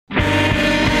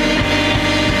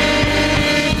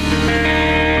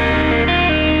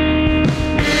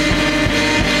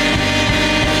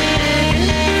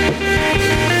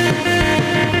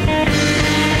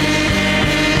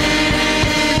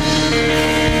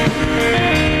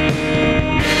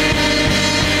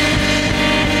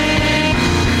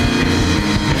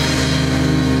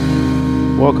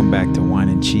Welcome back to Wine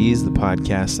and Cheese, the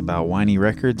podcast about whiny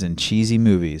records and cheesy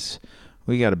movies.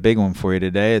 We got a big one for you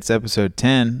today. It's episode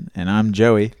 10, and I'm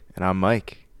Joey. And I'm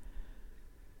Mike.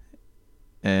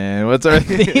 And what's our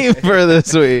theme for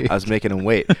this week? I was making him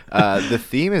wait. The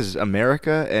theme is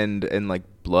America and like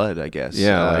blood, I guess.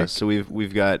 Yeah. So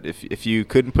we've got, if you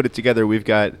couldn't put it together, we've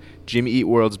got Jimmy Eat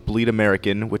World's Bleed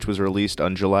American, which was released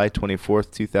on July 24th,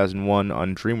 2001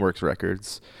 on DreamWorks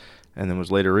Records, and then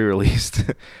was later re-released,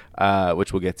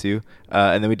 which we'll get to.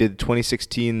 And then we did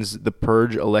 2016's The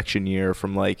Purge election year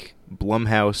from like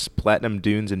Blumhouse, Platinum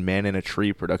Dunes, and Man in a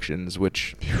Tree Productions,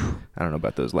 which I don't know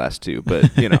about those last two,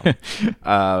 but you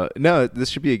know. No, this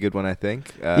should be a good one, I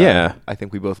think. Yeah. I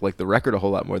think we both like the record a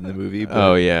whole lot more than the movie. But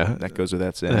Oh, yeah. that goes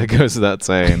without saying. That goes without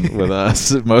saying with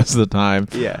us most of the time.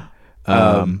 Yeah.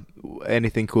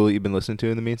 Anything cool that you've been listening to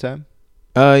in the meantime?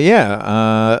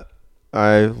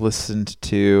 I listened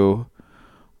to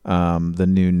the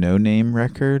new No Name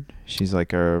record. She's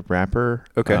like a rapper.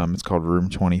 Okay. It's called Room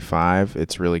 25.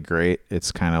 It's really great.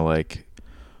 It's kind of like,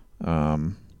 I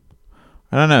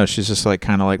don't know. She's just like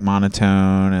kind of like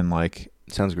monotone and like.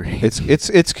 Sounds great.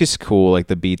 It's just cool. Like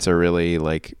the beats are really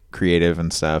like creative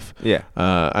and stuff. Yeah.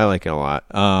 I like it a lot.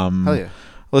 Hell yeah.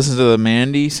 Listened to the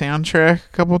Mandy soundtrack a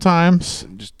couple times.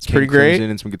 It's pretty great.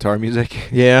 And some guitar music.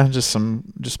 Yeah, just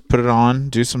put it on,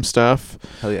 do some stuff.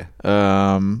 Hell yeah.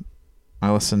 I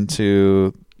listened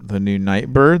to the new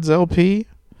Nightbirds LP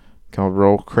called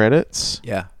Roll Credits.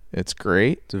 Yeah. It's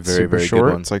great. It's a very, super very short.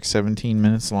 good one. It's like 17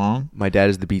 minutes long. My dad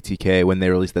is the BTK. When they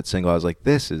released that single, I was like,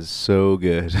 this is so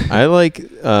good. I like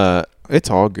it's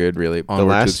all good really.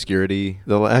 Onward to Obscurity.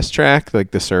 The last track,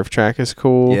 like the surf track is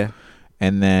cool. Yeah.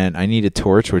 And then I Need a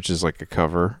Torch, which is like a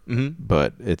cover,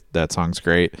 but that song's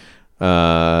great.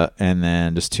 And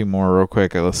then just two more real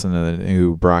quick. I listened to the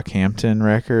new Brockhampton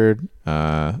record.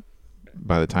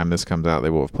 By the time this comes out, they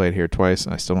will have played here twice,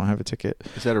 and I still don't have a ticket.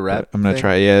 Is that a rap? I'm gonna thing?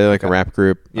 try. Yeah, they're like Okay. a rap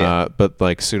group. Yeah. But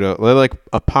like they're like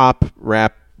a pop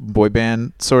rap boy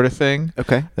band sort of thing.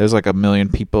 Okay. There's like 1 million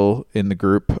people in the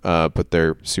group, but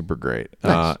they're super great.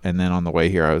 Nice. And then on the way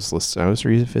here, I was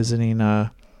revisiting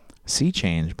Sea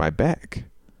Change by Beck.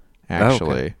 Actually,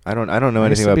 Oh, okay. I don't know I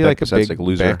used anything to about be Beck like a besides big like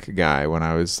Loser. Beck guy when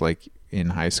I was like in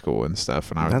high school and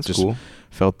stuff, and I That's just cool.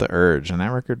 felt the urge. And that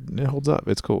record, it holds up.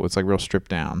 It's cool. It's like real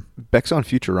stripped down. Beck's on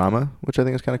Futurama, which I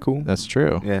think is kind of cool. That's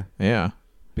true. Yeah. Yeah.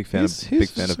 Big fan He's of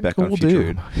just a Beck cool on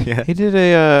dude. Futurama. Yeah. He did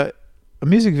a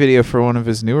music video for one of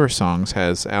his newer songs,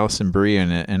 has Alison Brie in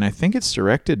it, and I think it's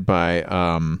directed by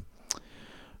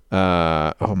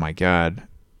oh my god,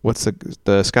 what's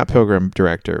the Scott Pilgrim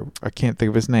director? I can't think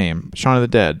of his name. Shaun of the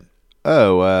Dead.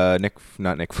 Oh,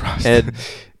 not Nick Frost.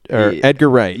 Edgar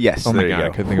Wright. Yes. Oh my there you god, I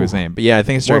go. couldn't think of his name. But yeah, I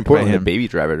think it's More directed by important, him. the Baby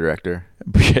Driver director.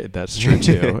 That's true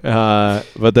too.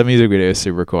 But the music video is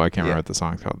super cool. I can't remember what the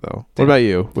song's called though. What about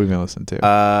you? What have you been listening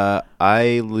to?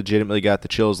 I legitimately got the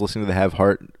chills listening to the Have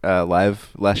Heart live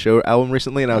last show album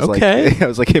recently, and I was Okay. like, I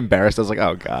was like embarrassed. I was like,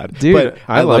 oh god, Dude, but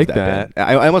I love like band. that.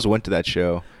 I almost went to that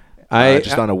show.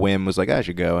 Just on a whim, was like, I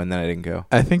should go, and then I didn't go.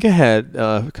 I think I had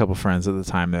a couple friends at the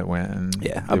time that went. And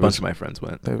Yeah, a bunch of my friends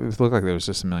went. It looked like there was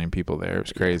just 1 million people there. It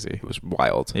was crazy. It was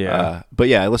wild. Yeah. But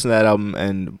yeah, I listened to that album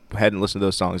and hadn't listened to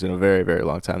those songs in a very, very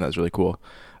long time. That was really cool.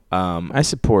 I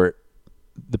support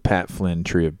the Pat Flynn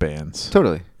tree of bands.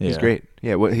 Totally. He's Yeah. great.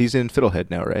 Yeah, he's in Fiddlehead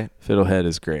now, right? Fiddlehead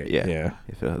is great. Yeah. Yeah.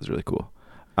 Fiddlehead's really cool.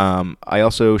 I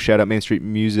also shout out Main Street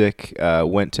Music.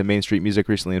 Went to Main Street Music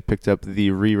recently and picked up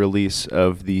the re-release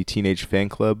of the Teenage Fan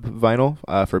Club vinyl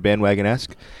for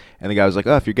Bandwagon-esque. And the guy was like,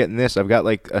 oh, if you're getting this, I've got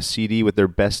like a CD with their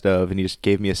best of. And he just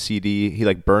gave me a CD. He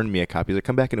like burned me a copy. He's like,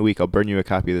 come back in a week. I'll burn you a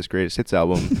copy of this greatest hits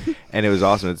album. And it was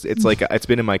awesome. It's like, it's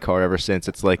been in my car ever since.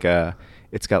 It's like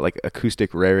it's got like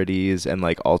acoustic rarities and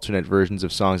like alternate versions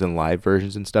of songs and live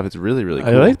versions and stuff. It's really, really cool.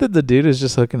 I like that the dude is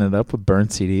just hooking it up with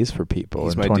burned CDs for people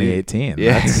He's in my 2018. dude.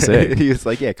 Yeah. That's sick. He was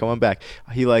like, yeah, come on back.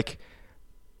 He like,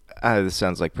 this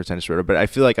sounds like pretentious, but I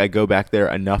feel like I go back there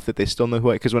enough that they still know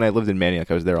who because when I lived in Manioc,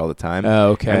 I was there all the time. Oh,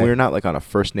 okay. And we were not like on a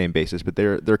first name basis, but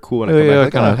they're cool when I Oh, come yeah, back.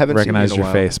 like Like, on I a haven't recognize seen you in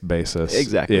your a while. face basis.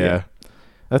 Exactly. Yeah.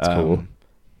 That's cool.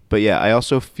 But yeah, I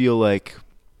also feel like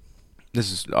this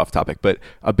is off topic, but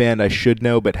a band I should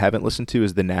know but haven't listened to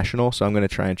is The National, so I'm going to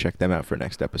try and check them out for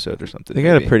next episode or something. They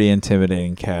got maybe. a pretty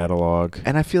intimidating catalog.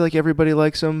 And I feel like everybody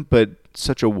likes them, but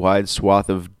such a wide swath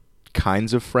of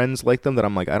kinds of friends like them that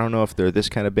I'm like, I don't know if they're this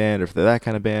kind of band or if they're that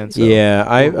kind of band. So Yeah,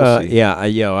 we'll see.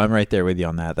 I'm right there with you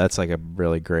on that. That's like a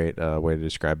really great way to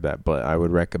describe that. But I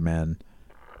would recommend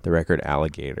the record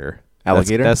Alligator.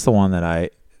 Alligator? That's the one that I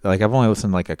like. I've only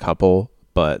listened to like a couple,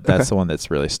 but that's the one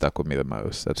that's really stuck with me the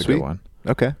most. That's Sweet. a good one.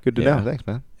 Okay, good to Yeah. know. Thanks,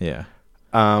 man. Yeah.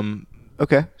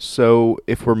 Okay, so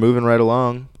if we're moving right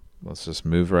along, let's just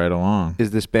move right along.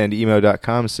 Is this band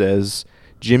emo.com says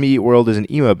Jimmy Eat World is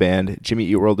an emo band. Jimmy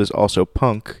Eat World is also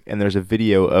punk, and there's a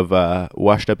video of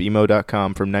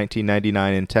washedupemo.com from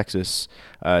 1999 in Texas.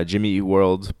 Jimmy Eat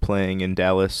World playing in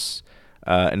Dallas.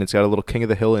 And it's got a little King of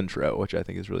the Hill intro, which I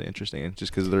think is really interesting,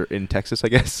 just because they're in Texas, I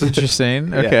guess.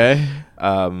 Interesting. Okay.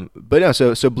 But no,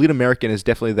 so Bleed American is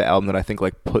definitely the album that I think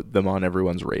like put them on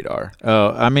everyone's radar.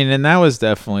 Oh, I mean, and that was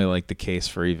definitely like the case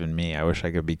for even me. I wish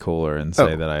I could be cooler and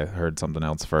say that I heard something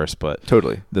else first, but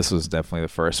totally, this was definitely the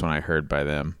first one I heard by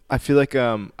them. I feel like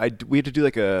we had to do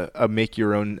like a make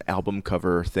your own album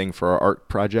cover thing for our art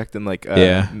project in like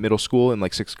middle school in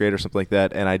like 6th grade or something like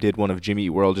that, and I did one of Jimmy Eat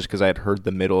World just because I had heard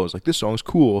the middle. I was like, this song's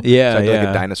cool. Yeah, so I did like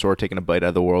a dinosaur taking a bite out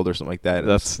of the world or something like that.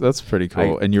 That's pretty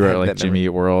cool. And you wrote like Jimmy Eat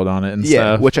World on it and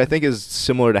stuff. Which I think is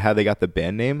similar to how they got the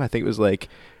band name. I think it was like,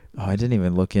 oh, I didn't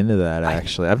even look into that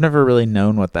actually. I've never really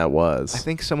known what that was. I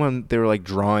think they were like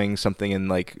drawing something, and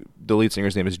like the lead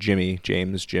singer's name is Jimmy,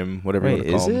 James, Jim, whatever you want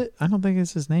to call him. Is it? I don't think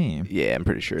it's his name. Yeah, I'm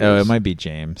pretty sure it is. Oh, it might be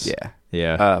James. Yeah.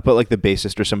 Yeah. But like the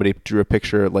bassist or somebody drew a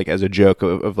picture like as a joke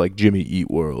of like Jimmy Eat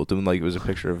World, and like it was a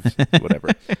picture of whatever.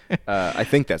 I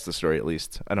think that's the story, at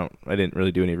least. I didn't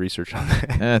really do any research on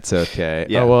that. That's okay.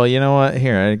 Yeah. Oh, well, you know what?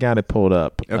 Here, I got it pulled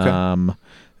up. Okay.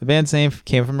 The band's name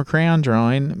came from a crayon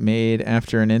drawing made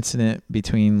after an incident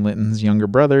between Linton's younger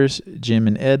brothers, Jim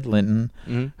and Ed Linton,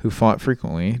 who fought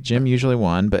frequently. Jim usually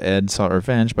won, but Ed sought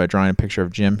revenge by drawing a picture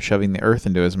of Jim shoving the earth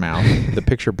into his mouth. The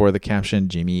picture bore the caption,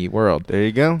 Jimmy Eat World. There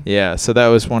you go. Yeah, so that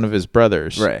was one of his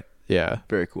brothers. Right. Yeah.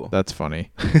 Very cool. That's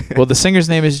funny. Well, the singer's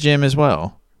name is Jim as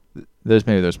well. There's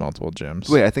multiple Jims.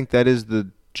 Wait, I think that is the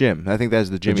Jim. I think that's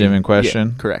the Jimmy. The Jim in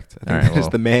question? Yeah, correct. I think all right, that is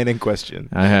the man in question.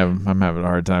 I'm having a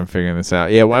hard time figuring this out.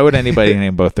 Yeah, why would anybody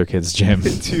name both their kids Jim?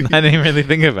 Dude. I didn't even really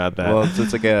think about that. Well,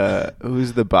 it's like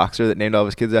who's the boxer that named all of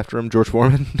his kids after him? George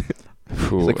Foreman.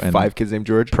 There's like 5 kids named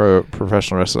George.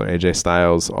 Professional wrestler AJ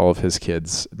Styles, all of his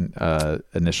kids'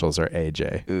 initials are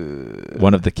AJ.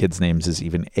 One of the kids' names is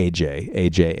even AJ,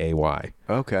 AJAY.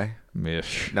 Okay.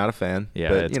 Mish. Not a fan. Yeah,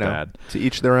 but, it's bad. To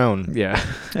each their own. Yeah.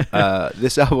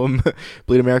 This album,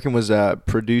 Bleed American, was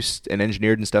produced and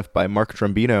engineered and stuff by Mark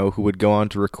Trombino, who would go on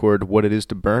to record What It Is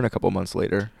to Burn a couple months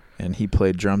later. And he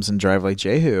played drums in Drive Like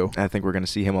Jehu. I think we're going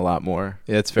to see him a lot more.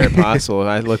 Yeah, it's very possible.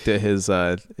 I looked at his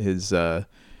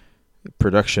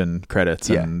production credits,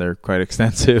 and they're quite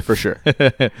extensive. For sure.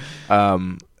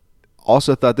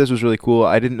 Also thought this was really cool.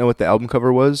 I didn't know what the album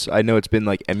cover was. I know it's been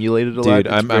like emulated a lot. Dude,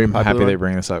 I'm happy they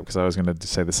bring this up because I was going to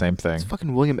say the same thing. It's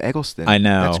fucking William Eggleston. I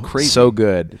know. That's crazy. So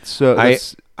good.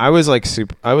 I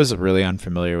was really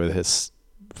unfamiliar with his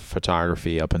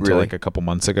photography up until like a couple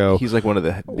months ago. He's like one of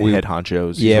the head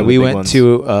honchos. Yeah, we went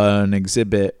to an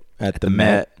exhibit at the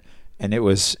Met. And it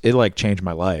like changed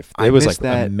my life. It was like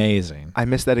amazing. I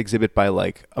missed that exhibit by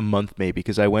like a month maybe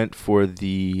because I went for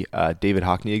the David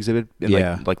Hockney exhibit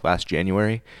in like last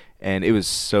January, and it was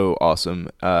so awesome.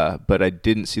 But I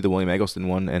didn't see the William Eggleston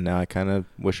one, and now I kind of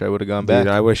wish I would have gone back.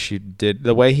 Dude, I wish you did.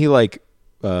 The way he like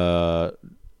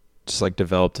just like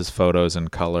developed his photos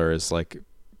and color is like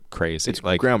crazy. It's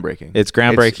like groundbreaking. It's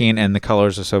groundbreaking, and the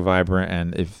colors are so vibrant.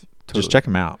 And just check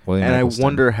them out, William Eggleston. I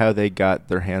wonder how they got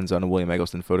their hands on a William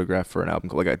Eggleston photograph for an album.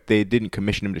 Like they didn't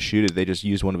commission him to shoot it; they just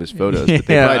used one of his photos. But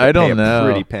they I don't know. A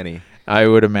pretty penny. I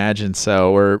would imagine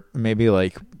so, or maybe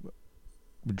like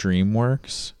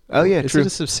DreamWorks. Oh yeah, is true. it a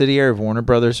subsidiary of Warner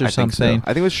Brothers or something? I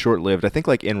think it was short-lived. I think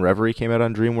like In Reverie came out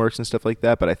on DreamWorks and stuff like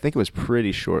that, but I think it was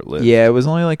pretty short-lived. Yeah, it was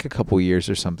only like a couple years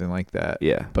or something like that.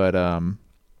 Yeah, but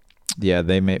yeah,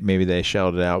 maybe they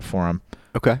shelled it out for him.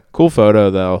 Okay, cool photo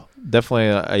though.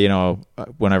 Definitely,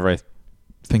 whenever I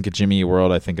think of Jimmy Eat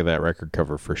World, I think of that record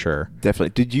cover for sure.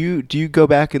 Definitely. Do you go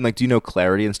back and like do you know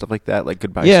Clarity and stuff like that? Like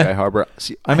Goodbye Sky Harbor.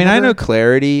 See, I know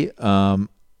Clarity. The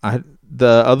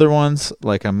other ones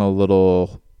like I'm a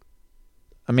little.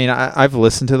 I mean, I've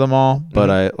listened to them all, but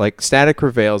I like Static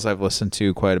Prevails. I've listened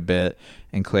to quite a bit,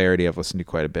 and Clarity I've listened to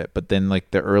quite a bit. But then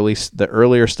like the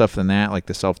earlier stuff than that, like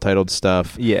the self-titled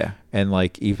stuff, and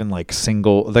like even like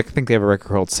single. Like I think they have a record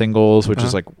called Singles, which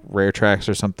is like Rare Tracks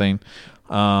or something.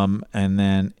 And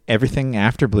then everything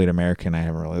after Bleed American, I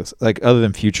haven't really listened, like other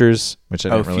than Futures, which I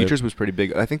didn't really. Futures was pretty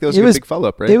big. I think that was a big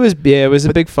follow-up, right? It was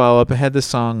a big follow-up. It had the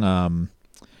song.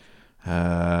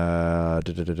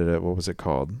 What was it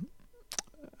called?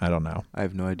 I don't know. I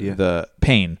have no idea. The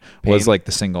Pain was like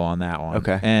the single on that one.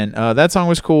 Okay. And that song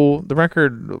was cool. The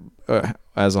record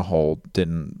as a whole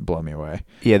didn't blow me away.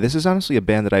 Yeah, this is honestly a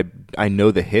band that I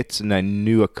know the hits, and I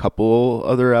knew a couple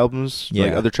other albums,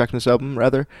 like other tracks on this album,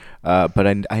 rather. But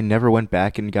I never went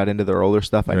back and got into their older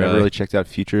stuff. I never really checked out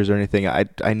Futures or anything.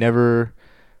 I never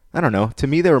I don't know. To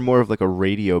me, they were more of like a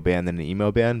radio band than an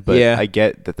emo band, but Yeah. I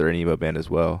get that they're an emo band as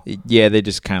well. Yeah, they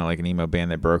just kind of like an emo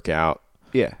band that broke out.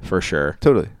 Yeah, For sure.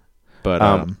 totally. But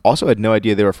also, I had no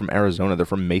idea they were from Arizona. They're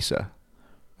from Mesa.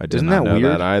 I did Isn't not that know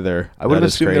weird? that either. I would have That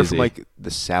is assumed they're from crazy. like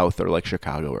the South or like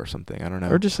Chicago or something. I don't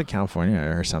know. Or just like California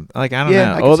or something. Like, I don't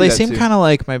Yeah, I know. can Oh, see they that seem too. kind of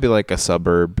like maybe like a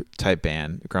suburb type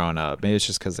band growing up. Maybe it's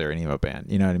just because they're an emo band.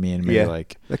 You know what I mean? Maybe Yeah.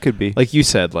 like That could be. you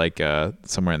said, like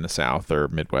somewhere in the South or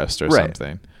Midwest or Right.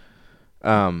 something.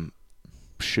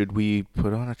 Should we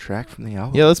put on a track from the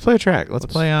album? Yeah, let's play a track. Let's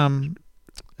play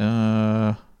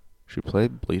Should we play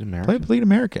Bleed American? play Bleed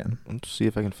American. Let's see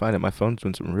if I can find it. My phone's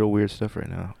doing some real weird stuff right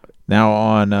now. Now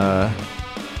on I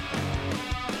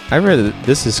read that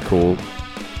this is cool.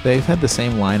 They've had the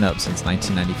same lineup since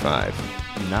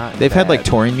 1995. Not They've had like bad.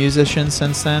 touring musicians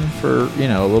since then for,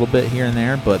 a little bit here and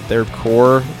there, but their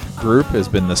core group has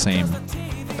been the same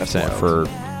That's for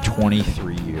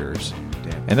 23 years.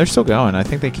 And they're still going. I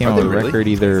think they came Are out they with a really? record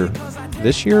either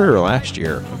this year or last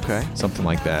year. Okay. Something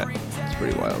like that. It's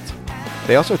pretty wild.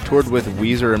 They also toured with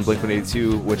Weezer and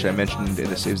Blink-182, which I mentioned in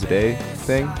the Saves the Day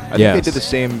thing. I think Yes. they did the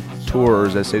same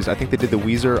tours as Saves. I think they did the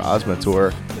Weezer Ozma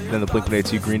tour, and then the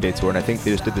Blink-182 Green Day tour, and I think they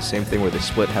just did the same thing where they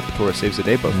split half the tour of Saves the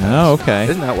Day both times. Oh, okay.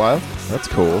 Isn't that wild? That's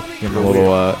cool. Give them a Real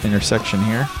little intersection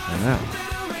here. I know.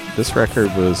 This record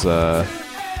was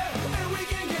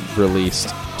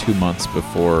released 2 months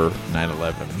before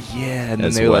 9/11. Yeah, and then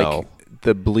As they well. like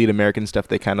the Bleed American stuff.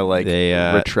 They kind of like They,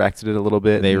 retracted it a little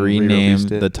bit. They and renamed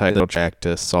re-released it. the title track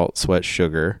to Salt, Sweat,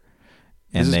 Sugar.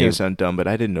 This is they gonna sound dumb, but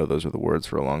I didn't know those were the words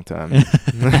for a long time.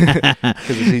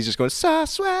 Because he's just going "Sa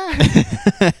sweat."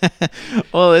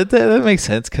 Well, that makes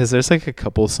sense because there's like a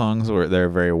couple songs where they're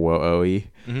very whoa-y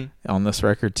on this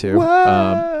record too.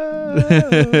 And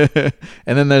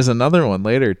then there's another one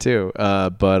later too.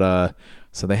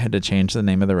 So they had to change the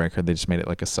name of the record. They just made it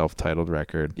like a self-titled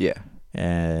record. Yeah.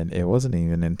 And it wasn't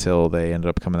even until they ended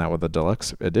up coming out with a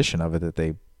deluxe edition of it that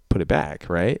they put it back,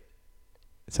 right?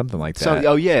 Something like that.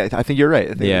 Oh yeah, I think you're right.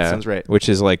 I think that sounds right. Which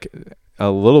is like a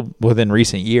little within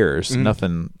recent years, Mhm.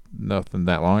 nothing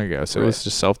that long ago. So it was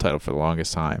just self-titled for the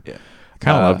longest time. Yeah. I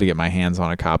kind of love to get my hands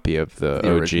on a copy of the OG.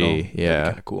 original. Yeah.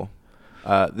 Kind of cool.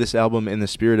 This album, In the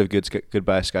Spirit of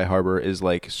Goodbye Sky Harbor, is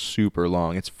like super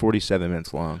long. It's 47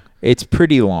 minutes long. It's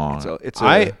pretty long.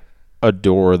 I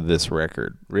adore this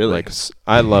record. Really? Like,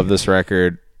 I love this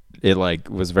record. It like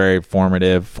was very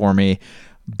formative for me,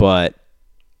 but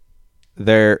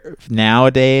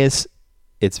nowadays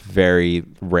it's very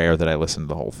rare that I listen to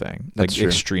the whole thing. That's like true.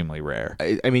 extremely rare.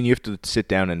 I mean, you have to sit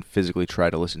down and physically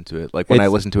try to listen to it. Like when I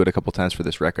listened to it a couple times for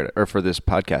this record or for this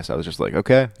podcast, I was just like,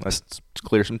 okay, let's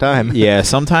clear some time. Yeah,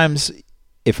 sometimes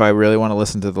if I really want to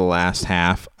listen to the last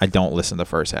half, I don't listen to the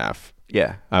first half.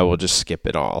 Yeah. I will just skip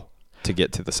it all to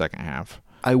get to the second half.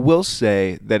 I will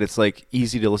say that it's like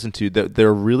easy to listen to.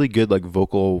 They're really good like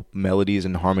vocal melodies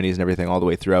and harmonies and everything all the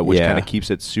way throughout, which kind of keeps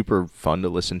it super fun to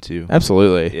listen to.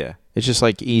 Absolutely. Yeah. It's just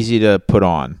like easy to put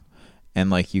on, and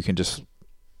like you can just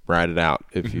ride it out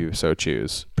if you so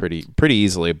choose pretty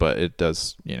easily. But it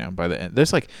does, by the end,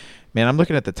 there's like, man, I'm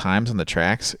looking at the times on the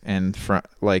tracks, and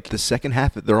like The second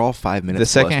half, they're all 5 minutes. the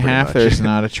second plus, pretty half, much. there's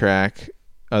not a track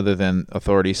other than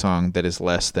Authority Song that is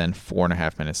less than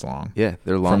 4.5 minutes long. Yeah,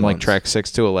 they're long. From like ones. track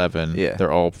 6 to 11, Yeah.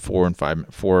 they're all 4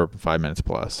 or 5 minutes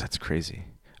plus. That's crazy.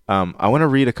 I want to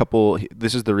read a couple.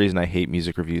 This is the reason I hate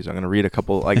music reviews. I'm going to read a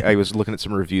couple. Like I was looking at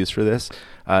some reviews for this.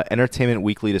 Entertainment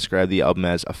Weekly described the album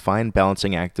as a fine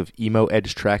balancing act of emo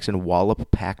edge tracks and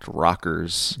wallop-packed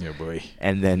rockers. Yeah, boy.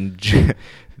 And then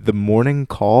The Morning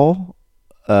Call.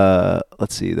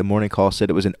 Let's see. The Morning Call said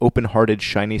it was an open-hearted,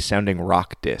 shiny-sounding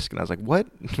rock disc, and I was like, "What?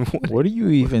 What are you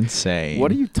even saying?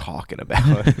 What are you talking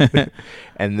about?"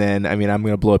 And then, I mean, I'm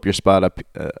going to blow up your spot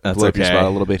your spot a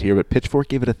little bit here, but Pitchfork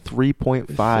gave it a 3.5.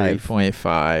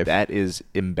 3.5. That is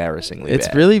embarrassingly It's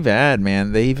bad. really bad,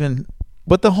 man.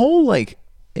 But the whole like,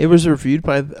 it was reviewed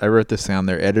by, I wrote this down,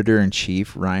 their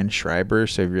editor-in-chief, Ryan Schreiber.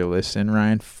 So if you're listening,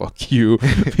 Ryan, fuck you,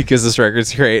 because this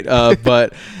record's great.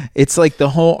 But it's like the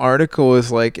whole article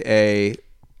is like a,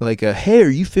 hey, are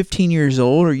you 15 years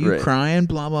old? Are you crying?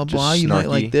 Blah, blah, Just blah. You might snarky.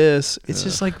 like this. It's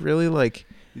just like really like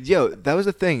Yo, that was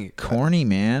the thing. corny,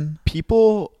 man.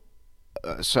 People.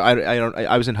 So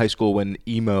I was in high school when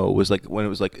emo was like, when it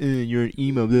was like, you're an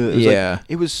emo. Blah. It was Yeah. like,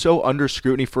 it was so under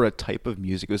scrutiny for a type of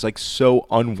music. It was like so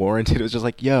unwarranted. It was just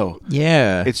like, yo,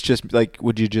 Yeah. it's just like,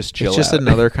 would you just chill It's just out?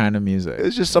 another kind of music.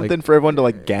 It's just something for everyone to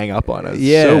like gang up on us.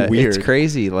 Yeah, So weird. it's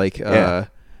crazy. Like, Yeah.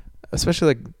 especially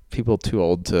like people too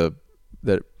old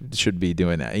that should be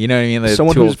doing that. You know what I mean? They're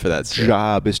Someone too whose old for that shit.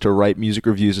 job is to write music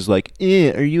reviews is like,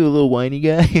 are you a little whiny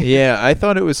guy? Yeah, I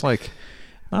thought it was like,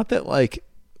 not that like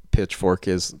Pitchfork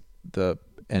is the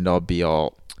end all be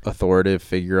all authoritative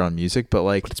figure on music, but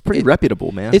like it's pretty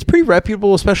reputable, man. It's pretty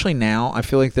reputable, especially now. I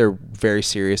feel like they're very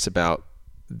serious about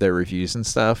their reviews and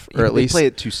stuff, or at least play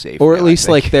it too safe, or at least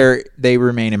like they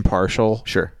remain impartial.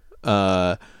 Sure.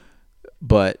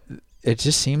 But it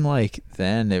just seemed like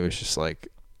then it was just like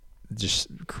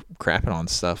crapping on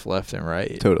stuff left and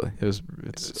right. Totally. It's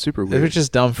super weird. It was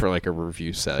just dumb for like a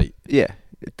review site. Yeah.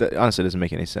 It honestly doesn't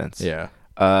make any sense. Yeah.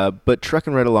 But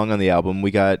trucking right along on the album,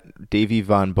 we got Davey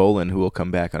Von Bohlen, who will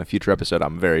come back on a future episode,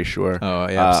 I'm very sure. Oh,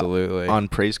 yeah, absolutely. On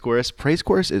Praise Chorus. Praise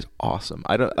Chorus is awesome.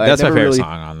 That's my favorite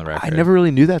song on the record. I never really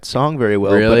knew that song very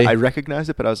well. Really? But I recognized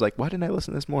it, but I was like, why didn't I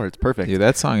listen to this more? It's perfect. Dude,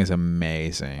 that song is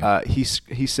amazing. He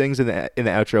sings in the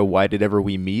outro, "Why Did Ever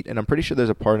We Meet?" And I'm pretty sure there's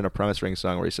a part in a Promise Ring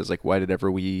song where he says, like, "Why did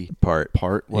ever we part?"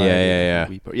 Why yeah.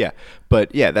 Yeah.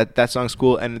 But yeah, that song's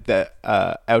cool. And the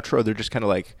outro, they're just kind of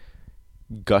like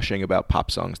gushing about pop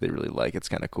songs they really like. It's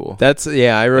kind of cool.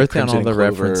 I wrote like down all the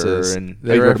references. And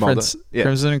they reference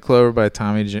Crimson and Clover by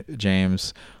Tommy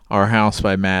James, Our House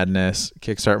by Madness,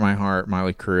 Kickstart My Heart,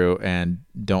 Miley Crew, and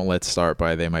Don't Let's Start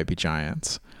by They Might Be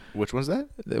Giants. Which one's that?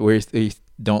 Where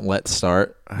Don't Let's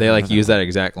Start. They like use that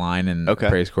exact line in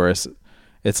Praise Chorus.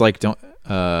 It's like Don't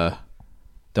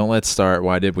Let's Start,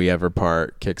 Why Did We Ever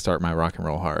Part? Kickstart My Rock and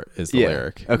Roll Heart is the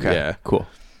lyric. Okay. Yeah. Cool.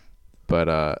 But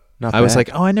I was like,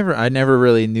 I never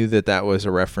really knew that was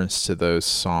a reference to those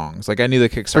songs. Like I knew the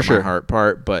Kickstart My Heart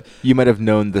part, but you might have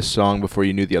known the song before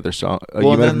you knew the other song. You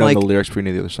might have known the lyrics before you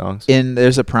knew the other songs.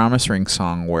 There's a Promise Ring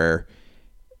song where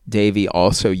Davey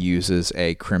also uses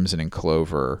a Crimson and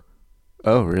Clover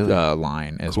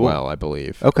line as well, I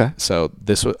believe. Okay. So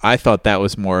I thought that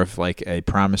was more of like a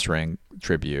Promise Ring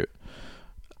tribute.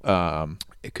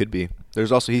 It could be.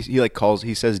 There's also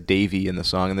he says Davey in the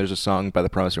song, and there's a song by the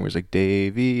Promise Ring where he's like,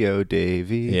 Davey, oh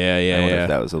Davey. Yeah. I wonder if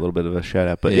that was a little bit of a shout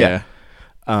out, but yeah.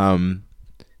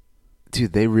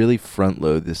 Dude, they really front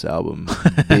load this album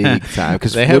big time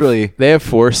because they have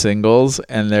 4 singles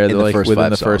and they're like within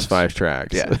the first 5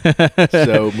 tracks. Yeah.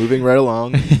 So moving right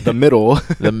along, the middle.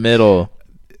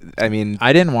 I mean,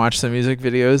 I didn't watch the music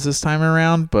videos this time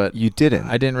around, but you didn't.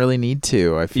 I didn't really need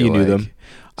to. I feel you knew them.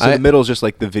 So the middle is just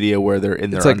like the video where they're in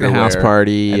their underwear. It's like the house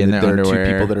party in their underwear. There are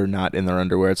 2 people that are not in their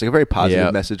underwear. It's like a very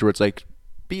positive message where it's like,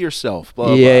 be yourself, blah,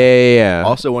 blah, blah. Yeah.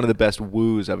 Also one of the best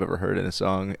woos I've ever heard in a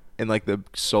song. In like the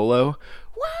solo.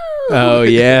 Woo! Oh,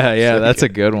 yeah. That's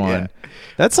good. A good one. Yeah.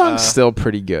 That song's still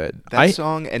pretty good. That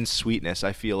song and Sweetness,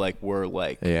 I feel like were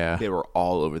like, they were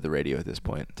all over the radio at this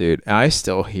point. Dude, I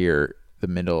still hear the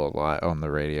middle a lot on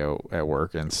the radio at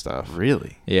work and stuff.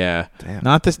 Really? Yeah. Damn.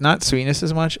 Not Sweetness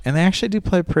as much, and they actually do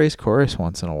play Praise Chorus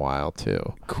once in a while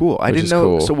too. Cool. I didn't know.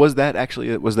 Cool. So was that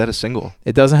a single?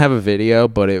 It doesn't have a video,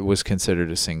 but it was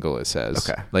considered a single. It says.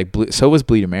 Okay. Like so was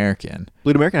Bleed American.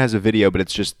 Bleed American has a video, but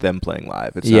it's just them playing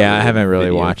live. It's I haven't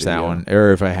really watched that one,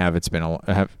 or if I have, it's been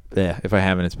if I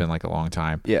haven't, it's been like a long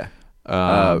time. Yeah.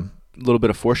 A little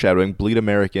bit of foreshadowing. Bleed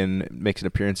American makes an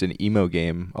appearance in Emo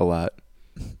Game a lot.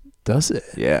 Does it?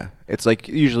 Yeah. It's like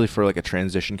usually for like a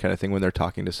transition kind of thing when they're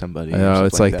talking to somebody. Oh,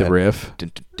 it's like the riff.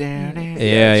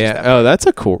 Yeah. Oh, that's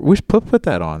a cool. We should put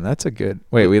that on. That's a good.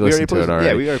 Wait, we listened to it already.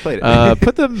 Yeah, we already played it.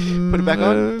 Put it back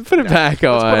on. Put it back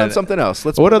on. Let's put on something else.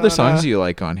 What other songs do you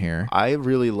like on here? I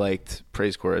really liked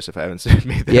Praise Chorus. If I haven't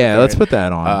made that. Yeah, let's put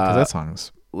that on because that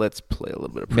song's. Let's play a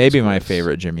little bit of Praise maybe Chorus. My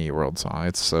favorite Jimmy Eat World song.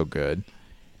 It's so good.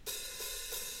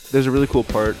 There's a really cool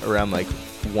part around like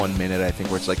 1 minute, I think,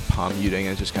 where it's like palm muting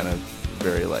and it's just kind of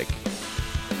very like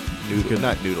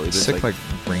not noodly, but sick, like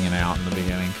ringing out in the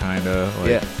beginning, kind of. Like,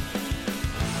 yeah.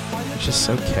 It's just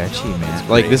so catchy, man.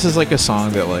 Like this is like a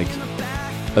song that like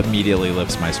immediately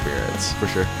lifts my spirits for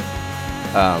sure.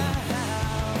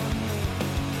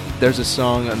 There's a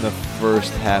song on the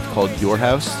first half called Your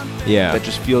House. Yeah. That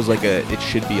just feels like it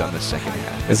should be on the second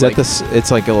half. Is that it's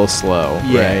like a little slow.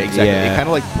 Yeah, right? Exactly. Yeah. It kind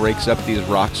of like breaks up these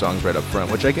rock songs right up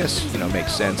front, which I guess,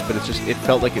 makes sense, but it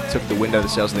felt like it took the wind out of the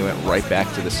sails and they went right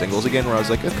back to the singles again where I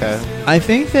was like, okay. I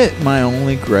think that my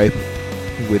only gripe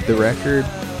with the record,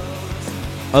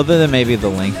 other than maybe the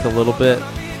length a little bit,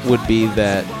 would be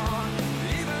that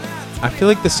I feel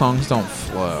like the songs don't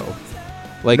flow.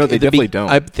 Like, no, they definitely don't.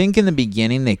 I think in the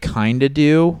beginning they kind of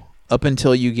do, up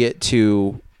until you get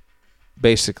to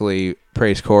basically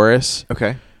Praise Chorus.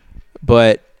 Okay.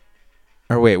 What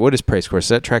is Praise Chorus? Is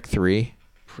that track 3?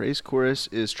 Praise Chorus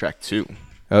is track 2.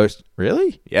 Oh,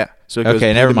 really? Yeah. So it goes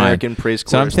never mind. American, Praise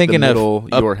Chorus, so I'm thinking the middle,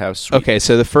 Your House, Sweet. Okay,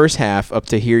 so the first half, Up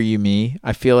to Hear You Me,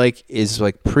 I feel like is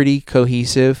like pretty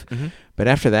cohesive, but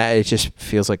after that it just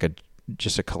feels like a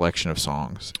just a collection of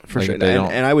songs. For like sure.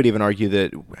 And I would even argue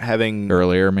that having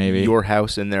earlier maybe Your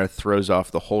House in there throws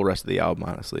off the whole rest of the album,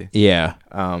 honestly. Yeah.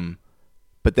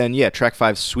 But then, track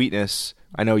 5, Sweetness.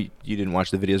 I know you didn't watch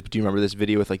the videos, but do you remember this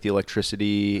video with like the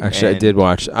electricity? Actually, I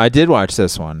did watch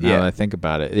this one. Now that I think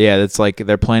about it, yeah, it's like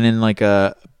they're playing in like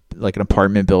an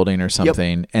apartment building or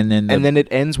something, yep. and then it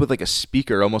ends with like a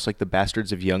speaker, almost like the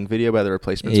Bastards of Young video by the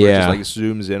Replacements, where it just like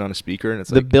zooms in on a speaker, and it's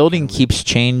the like building keeps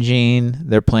changing.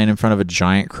 They're playing in front of a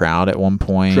giant crowd at one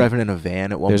point, driving in a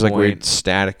van at one point. There's like weird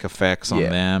static effects on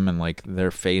them, and like they're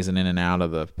phasing in and out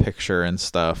of the picture and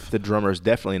stuff. The drummer's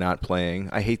definitely not playing.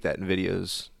 I hate that in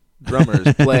videos.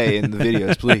 Drummers play in the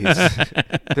videos, please.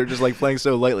 They're just like playing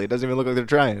so lightly. It doesn't even look like they're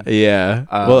trying. Yeah.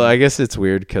 Well, I guess it's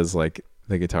weird because like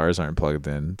the guitars aren't plugged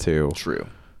in too. True.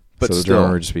 But so the still,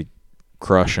 drummer would just be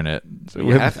crushing it. So if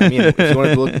you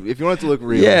want it to look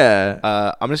real,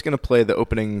 I'm just gonna play the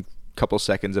opening couple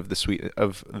seconds of the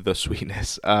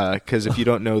sweetness. Because if you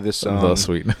don't know this song, the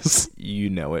sweetness, you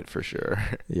know it for sure.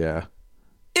 Yeah.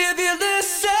 If you're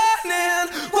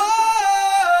listening, whoa.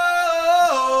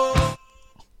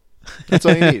 That's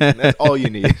all you need. That's all you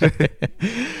need.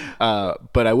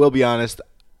 But I will be honest,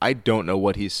 I don't know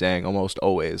what he's saying almost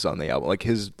always on the album. Like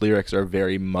his lyrics are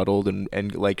very muddled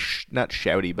and like not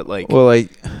shouty, but like. Well, like.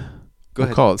 Go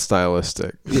ahead. Call it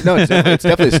stylistic. No, it's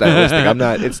definitely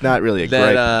stylistic. It's not really a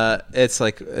gripe. It's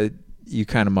like you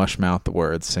kind of mush mouth the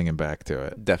words, singing back to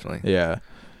it. Definitely. Yeah.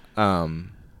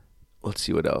 Let's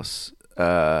see what else.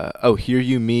 Hear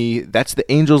You Me. That's the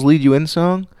Angels Lead You In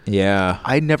song. Yeah.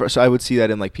 I would see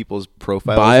that in like people's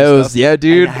profiles. Bios. Yeah,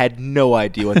 dude. I had no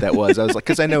idea what that was. I was like,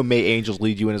 because I know May Angels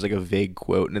Lead You In is like a vague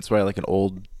quote, and it's probably like an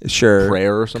old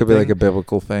prayer or something. Could be like a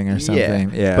biblical thing or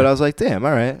something. Yeah. But I was like, damn,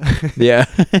 all right. Yeah.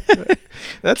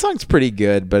 That song's pretty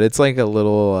good, but it's like a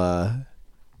little,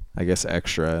 I guess,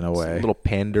 extra in a way. A little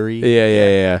pandery.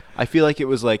 Yeah. I feel like it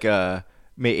was like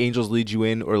May Angels Lead You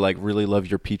In, or like Really Love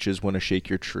Your Peaches, Wanna Shake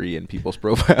Your Tree in people's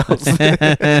profiles.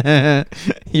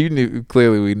 We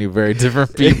knew very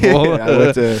different people. I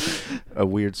went to a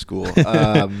weird school.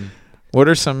 What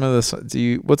are some of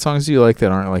the what songs do you like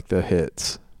that aren't like the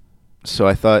hits? So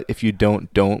I thought If You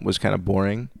Don't was kind of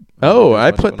boring. Oh, I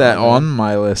put that on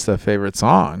my list of favorite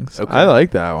songs. Okay. I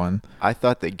like that one. I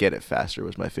thought that Get It Faster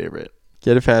was my favorite.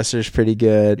 Get It Faster is pretty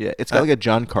good. Yeah, it's got like a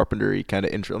John Carpenter-y kind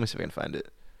of intro. Let me see if I can find it.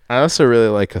 I also really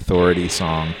like Authority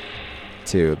song,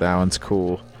 too. That one's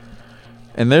cool.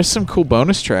 And there's some cool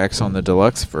bonus tracks on the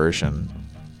deluxe version.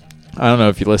 I don't know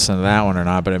if you listen to that one or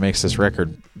not, but it makes this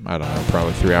record, I don't know,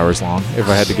 probably 3 hours long, if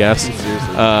I had to guess. Seriously.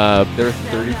 There are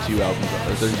 32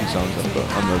 songs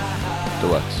on the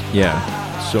deluxe. Yeah.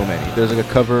 So many. There's like a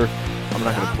cover. I'm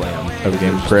not going to play them. Of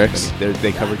Game of Pricks?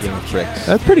 They cover Game of Pricks.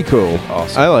 That's pretty cool.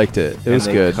 Awesome. I liked it. It was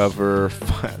good. They cover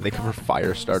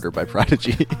Firestarter by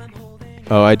Prodigy.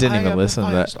 Oh, I didn't even listen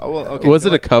to that. Well, okay, was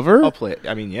it a cover? I'll play it.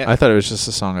 I mean, yeah. I thought it was just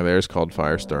a song of theirs called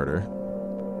Firestarter.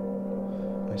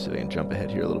 Let me see if I can jump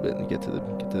ahead here a little bit and get to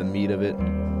the meat of it.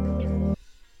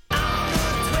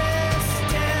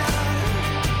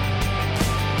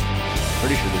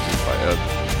 Pretty sure this is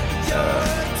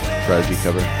Prodigy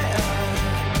cover.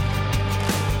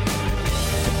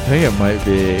 I think it might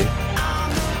be.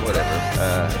 Whatever.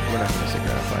 We're not going to sit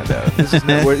here and find out. This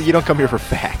is you don't come here for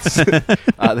facts.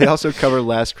 They also cover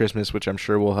Last Christmas, which I'm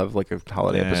sure we'll have like a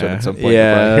holiday episode at some point.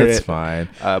 Yeah, that's fine.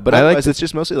 But otherwise, it's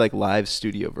just mostly like live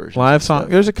studio versions. Live song.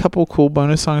 There's a couple cool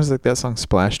bonus songs, like that song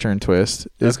Splash Turn Twist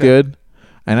is good.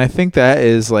 And I think that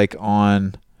is like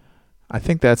on. I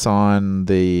think that's on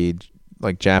the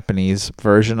like Japanese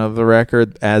version of the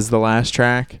record as the last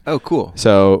track. Oh, cool.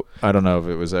 So I don't know if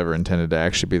it was ever intended to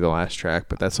actually be the last track,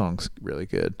 but that song's really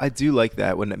good. I do like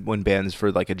that when bands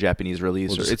for like a Japanese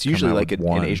release, or it's usually like an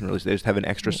Asian release, they just have an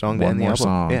extra song to end the album.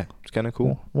 Song. Yeah, it's kind of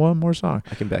cool. One more song.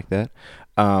 I can back that.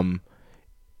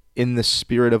 In the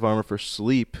Spirit of Armor for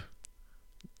Sleep.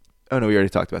 Oh no, we already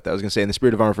talked about that. I was gonna say in the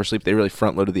Spirit of Armor for Sleep, they really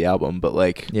front loaded the album, but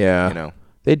like,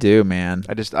 they do, man.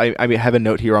 I mean, have a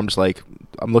note here. I'm just like,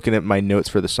 I'm looking at my notes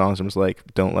for the songs. I'm just like,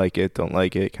 don't like it,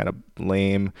 kind of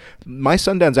lame. My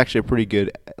Sundown's actually a pretty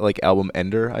good like album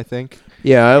ender, I think.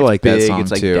 Yeah, I like big, that song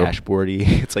it's like too.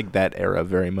 Dashboardy. It's like that era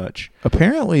very much.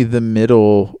 Apparently, the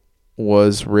middle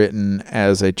was written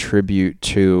as a tribute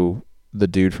to the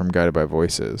dude from Guided by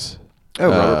Voices. Oh,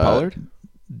 Robert Pollard?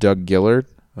 Doug Gillard.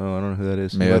 Oh, I don't know who that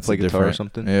is. Maybe that's play guitar or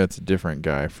something. Maybe it's a different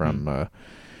guy from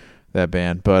that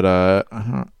band, but I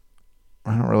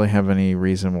don't really have any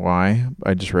reason why.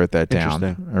 I just wrote that down.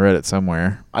 I read it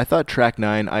somewhere. I thought track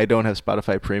 9. I don't have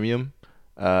Spotify Premium,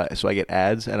 so I get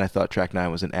ads, and I thought track 9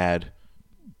 was an ad.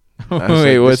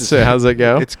 How's it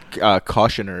go? It's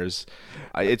Cautioners.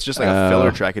 It's just like a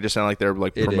filler track. It just sounded like they're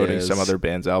like promoting some other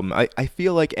band's album. I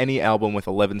feel like any album with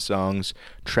 11 songs,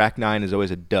 track 9 is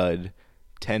always a dud.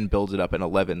 10 builds it up, and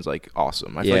 11's like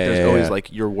awesome. I feel like there's always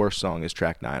like your worst song is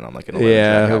track 9 on like an 11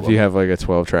 track album. If you have like a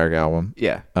 12-track album.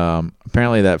 Yeah.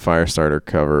 Apparently that Firestarter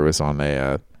cover was on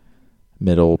a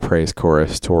middle praise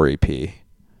chorus tour EP.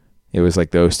 It was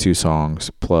like those 2 songs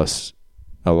plus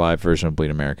a live version of Bleed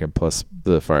American plus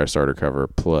the Firestarter cover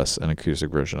plus an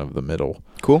acoustic version of the middle.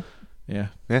 Cool. Yeah.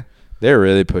 Yeah. They're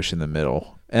really pushing the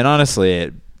middle. And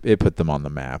honestly, it put them on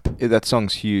the map. That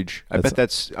song's huge. I bet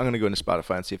that's... I'm going to go into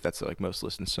Spotify and see if that's the like most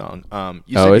listened song.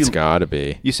 It's got to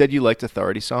be. You said you liked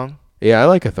Authority Song? Yeah, I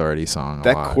like Authority Song a lot.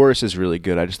 That chorus is really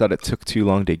good. I just thought it took too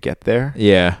long to get there.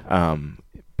 Yeah.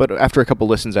 But after a couple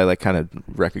listens, I like kind of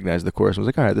recognized the chorus and was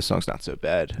like, all right, this song's not so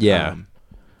bad. Yeah.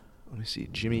 Let me see.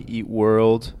 Jimmy Eat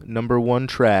World, number 1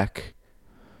 track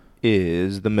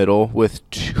is The Middle with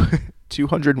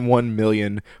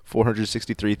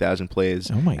 201,463,000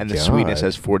 plays. Oh my and The God. Sweetness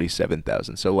has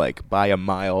 47,000. So like by a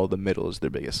mile, The Middle is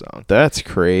their biggest song. That's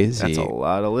crazy. That's a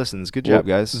lot of listens. Good job,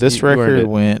 guys. This record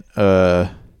went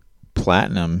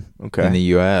platinum in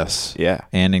the US. Yeah.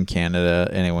 And in Canada,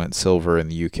 and it went silver in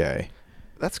the UK.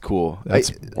 That's cool.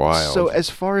 That's wild. So as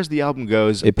far as the album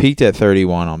goes, it peaked at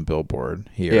 31 on Billboard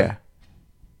here. Yeah.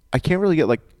 I can't get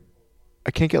like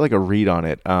a read on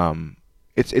it.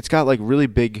 It's got like really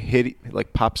big hit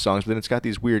like pop songs, but then it's got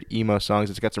these weird emo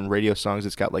songs. It's got some radio songs.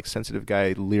 It's got like Sensitive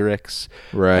Guy lyrics.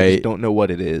 Right. I just don't know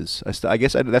what it is. I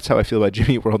guess that's how I feel about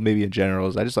Jimmy World. Maybe in general,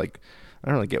 is I don't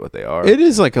really get what they are. It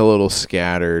is like a little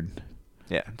scattered.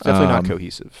 Yeah, it's definitely not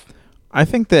cohesive. I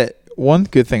think that one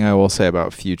good thing I will say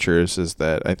about Futures is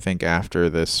that I think after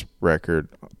this record,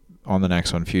 on the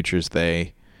next one, Futures,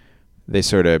 they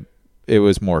sort of, it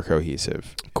was more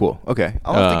cohesive. Cool. Okay.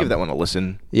 I'll have to give that one a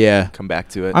listen. Yeah. Come back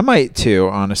to it. I might too,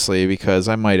 honestly, because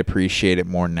I might appreciate it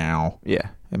more now. Yeah.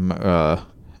 I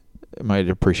might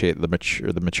appreciate the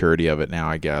maturity of it now,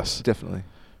 I guess. Definitely.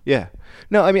 Yeah.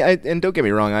 No, I mean, and don't get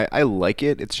me wrong, I like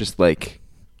it. It's just like,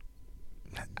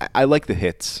 I like the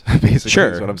hits, basically.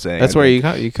 Sure. Is what I'm saying. That's where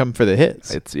you come for the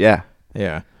hits. Yeah.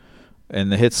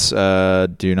 And the hits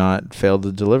do not fail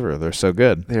to deliver. They're so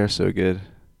good. They are so good.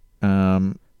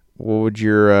 What would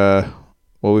your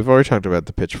well, we've already talked about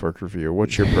the Pitchfork review.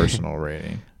 What's your personal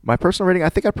rating? My personal rating, I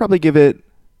think I'd probably give it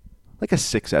like a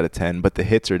 6 out of 10, but the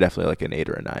hits are definitely like an 8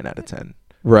 or a 9 out of 10.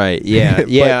 Right. Yeah.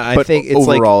 Yeah. but I think it's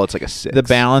overall it's like a 6. The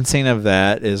balancing of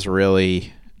that is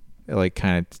really like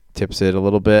kind of tips it a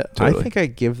little bit. Totally. I think I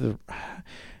give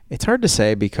it's hard to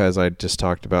say because I just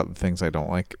talked about the things I don't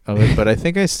like of it, but I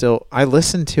think I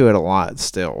listen to it a lot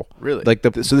still. Really? Like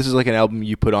so this is like an album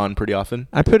you put on pretty often?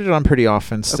 I put it on pretty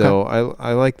often still. Okay.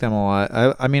 I like them a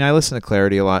lot. I mean, I listen to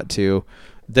Clarity a lot too.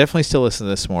 Definitely still listen to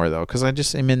this more though, because I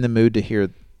just am in the mood to hear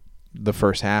the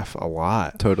first half a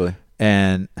lot. Totally.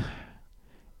 And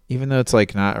even though it's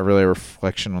like not a really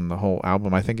reflection on the whole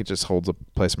album, I think it just holds a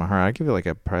place in my heart. I give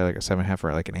it probably like a 7.5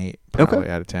 or like an 8 probably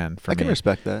out of 10 for me. I can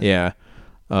respect that. Yeah.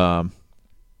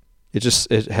 It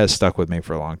has stuck with me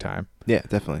for a long time. Yeah,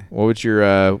 definitely. What would your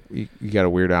you got a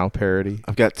Weird Al parody?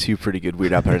 I've got 2 pretty good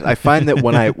Weird Al parodies. I find that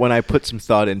when I put some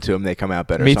thought into them, they come out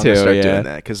better. Me so I'm too. gonna start Yeah. doing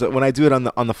that because when I do it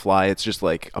on the fly, it's just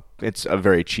like it's a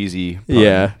very cheesy pun.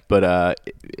 Yeah. But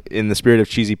in the spirit of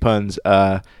cheesy puns,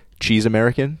 Cheese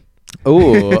American.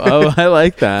 Oh, I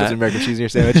like that. Does American cheese in your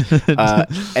sandwich?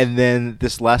 And then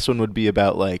this last one would be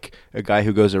about like a guy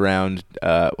who goes around.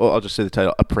 I'll just say the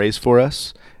title: "Appraise for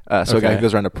Us." So a guy who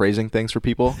goes around appraising things for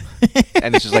people,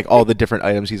 and it's just like all the different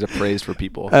items he's appraised for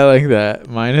people. I like that.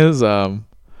 Mine is I'll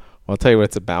tell you what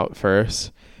it's about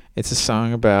first. It's a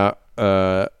song about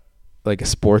like a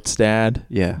sports dad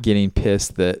getting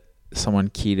pissed that someone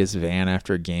keyed his van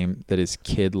after a game that his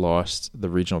kid lost the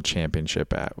regional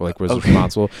championship at, like was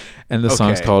responsible. And the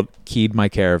song's called "Keyed My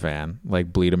Caravan,"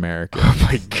 like Bleed America. Oh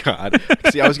my God.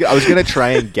 See, I was gonna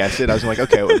try and guess it. I was like,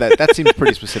 okay, well, that seems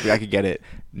pretty specific. I could get it.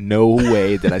 No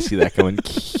way did I see that going.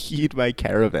 Keyed my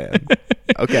caravan.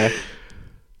 Okay.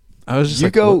 I was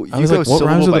just what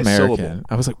rhymes with American?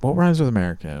 I was like, what rhymes with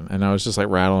American? And I was just like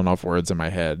rattling off words in my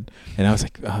head. And I was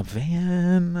like,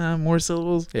 van, more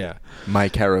syllables. Yeah. My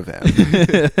caravan.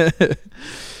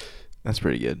 That's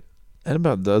pretty good. That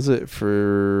about does it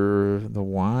for the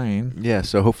Whine. Yeah,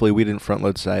 so hopefully we didn't front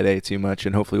load side A too much,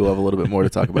 and hopefully we'll have a little bit more to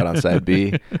talk about on side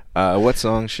B. What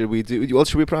song should we do? Well,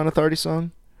 should we put on an Authority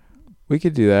song? We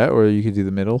could do that, or you could do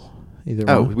the middle. Either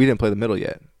one. We didn't play the middle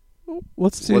yet.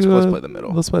 Let's play the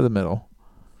middle. Let's play the middle.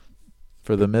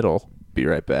 For the middle. Be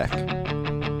right back.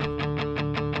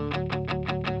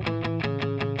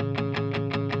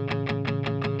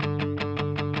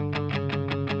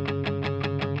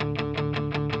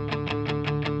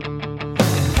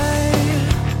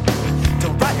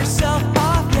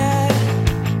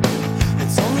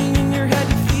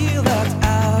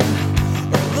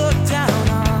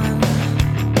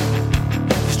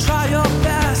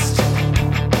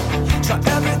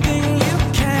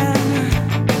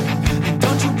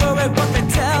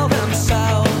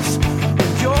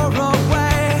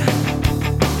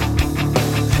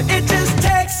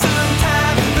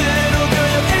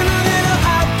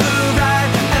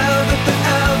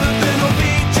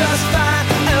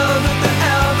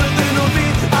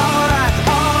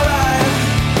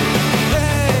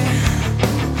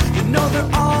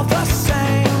 all the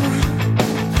same.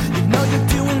 You know you're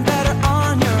doing better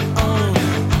on your own,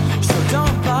 so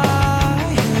don't buy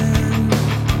in.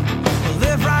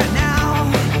 Live right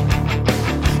now,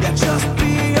 yeah, just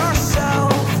be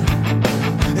yourself.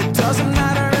 It doesn't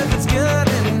matter if it's good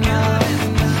enough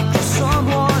for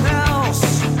someone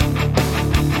else.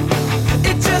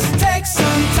 It just takes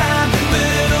some time,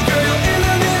 little girl in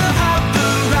the middle of the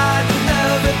ride.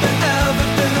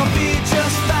 Everything will be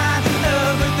just fine.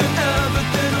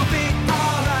 Everything will be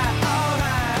alright.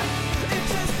 It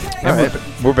just takes All right.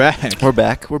 We're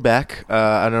back. We're back.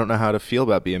 I don't know how to feel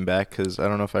about being back because I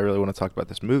don't know if I really want to talk about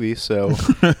this movie. So,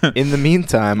 in the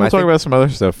meantime, We'll I talk think, about some other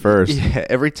stuff first. yeah,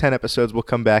 every 10 episodes we'll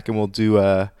come back and we'll do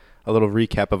a little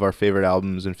recap of our favorite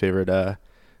albums and favorite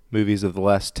movies of the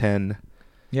last 10.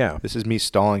 Yeah. This is me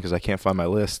stalling because I can't find my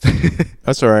list.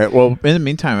 That's all right. Well, in the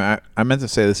meantime, I meant to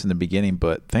say this in the beginning,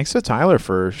 but thanks to Tyler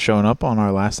for showing up on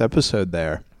our last episode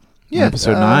there. Yeah,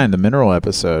 Episode 9, the mineral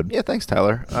episode. Yeah, thanks,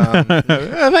 Tyler.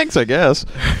 Yeah, thanks, I guess.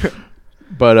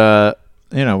 But,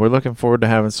 we're looking forward to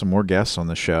having some more guests on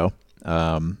the show.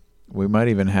 We might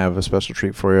even have a special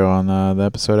treat for you on the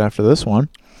episode after this one.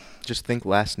 Just think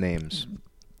last names.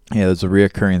 Yeah, there's a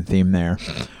reoccurring theme there.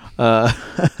 But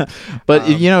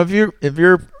if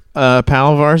you're a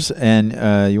pal of ours and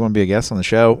you want to be a guest on the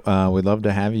show, we'd love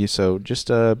to have you. So just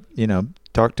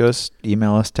talk to us,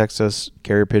 email us, text us,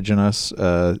 carrier pigeon us,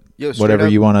 whatever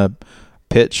you want to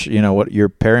pitch. What your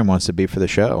pairing wants to be for the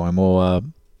show, and we'll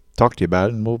talk to you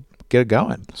about it, and we'll get it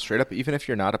going. Straight up, even if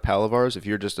you're not a pal of ours, if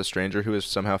you're just a stranger who has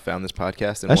somehow found this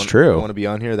podcast and That's true. want to be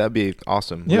on here, that'd be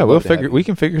awesome. Yeah, we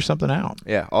can figure something out.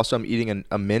 Yeah. Also, I'm eating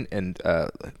a mint, and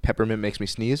peppermint makes me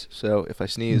sneeze. So if I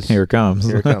sneeze, Here it comes.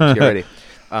 Here it comes. Get ready.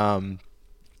 All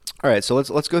right. So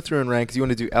let's go through and rank. Do you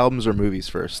want to do albums or movies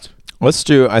first?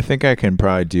 I think I can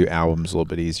probably do albums a little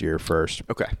bit easier first.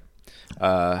 Okay.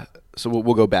 So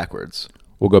we'll go backwards.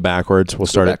 We'll go backwards. We'll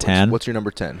start at 10. What's your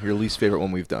number 10? Your least favorite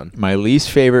one we've done? My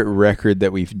least favorite record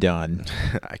that we've done.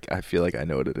 I feel like I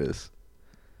know what it is.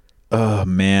 Oh,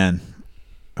 man.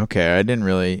 Okay, I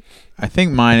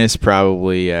think mine is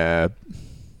probably, ooh.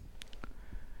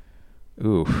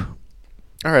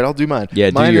 All right, I'll do mine.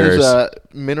 Yeah, mine do yours. Is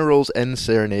Minerals End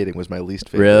Serenading was my least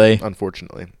favorite. Really?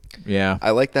 Unfortunately. Yeah. I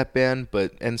like that band,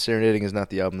 but End Serenading is not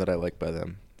the album that I like by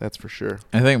them. That's for sure.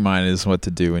 I think mine is What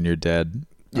to Do When You're Dead.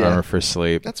 Yeah. Armor for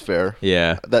Sleep. That's fair.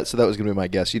 Yeah. That was going to be my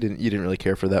guess. You didn't really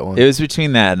care for that one. It was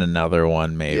between that and another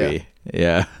one, maybe.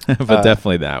 Yeah. But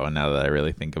definitely that one, now that I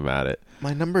really think about it.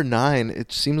 My number 9,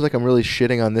 it seems like I'm really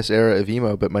shitting on this era of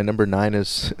emo, but my number 9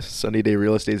 is Sunny Day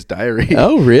Real Estate's Diary.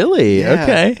 Oh, really? Yeah.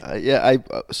 Okay.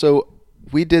 So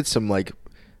we did some like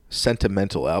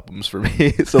sentimental albums for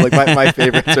me. So like my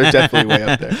favorites are definitely way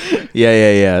up there.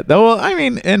 Yeah. Well, I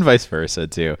mean, and vice versa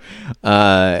too.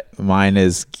 Mine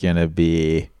is gonna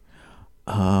be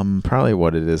probably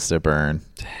What It Is to Burn.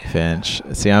 Finch.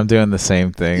 See, I'm doing the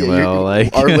same thing. Well,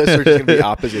 like our lists are just gonna be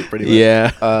opposite pretty much.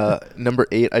 Yeah. Number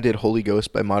 8, I did Holy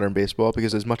Ghost by Modern Baseball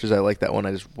because as much as I like that one,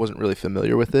 I just wasn't really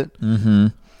familiar with it. Mm-hmm.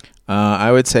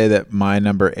 I would say that my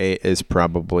number 8 is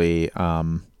probably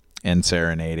End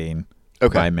Serenading.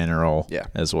 Okay. By Mineral. Yeah.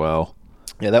 As well.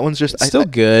 Yeah, that one's just It's still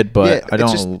good, but I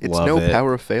don't love it's no it.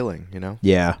 power of failing,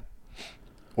 Yeah.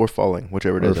 or falling,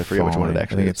 whichever it is. I forget which one it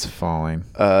actually I think is. it's Falling.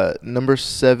 Number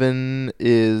 7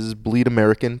 is Bleed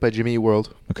American by Jimmy Eat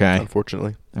World. Okay.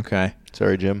 Unfortunately. Okay.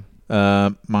 Sorry, Jim.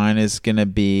 Mine is gonna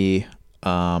be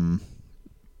probably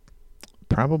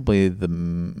the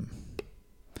Moon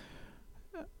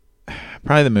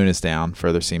Is Down.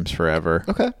 Further Seems Forever.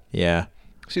 Okay. Yeah.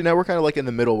 See, now we're kind of like in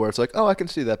the middle where it's like, oh, I can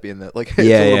see that being that. Like, Yeah, it's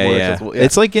a little more yeah. accessible.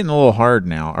 It's like getting a little hard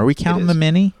now. Are we counting the is.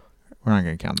 mini? We're not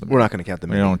gonna count the mini. We're not going to count the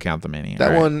We mini. don't count the mini. That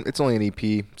All right. one, it's only an EP.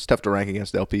 It's tough to rank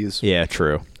against LPs. Yeah,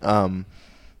 true. Where are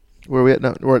we at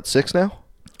now? We're at 6 now?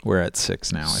 We're at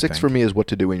 6 now. 6 for me is What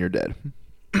to Do When You're Dead.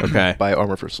 Okay. By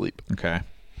Armor for Sleep. Okay.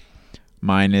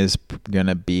 Mine is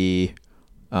gonna be,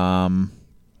 I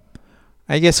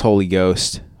guess Holy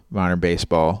Ghost, Modern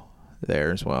Baseball,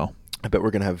 there as well. I bet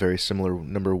we're going to have very similar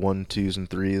number 1, 2s, and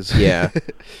 3s. Yeah.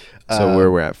 So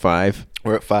where we're at 5.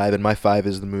 We're at 5, and my 5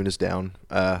 is The Moon Is Down.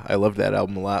 I love that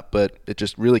album a lot, but it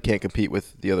just really can't compete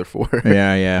with the other 4.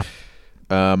 Yeah.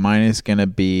 Mine is gonna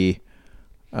be,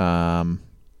 probably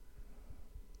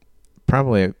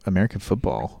American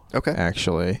Football. Okay.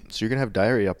 Actually, So you're going to have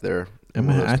Diary up there.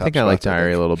 I think I like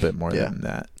Diary a little bit more Yeah. than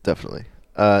that. Definitely.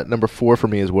 Number 4 for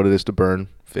me is What It Is to Burn,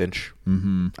 Finch.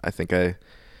 Mm-hmm. I think I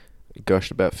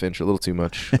gushed about Finch a little too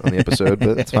much on the episode,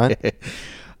 but it's fine.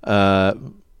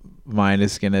 Mine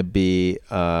is gonna be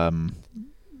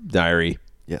Diary.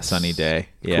 Yes. Sunny Day.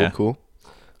 Yeah. Cool.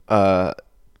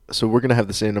 So we're gonna have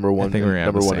the same number one. I think we're gonna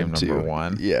have number the one same and two. number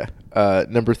one. Yeah.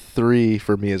 Number 3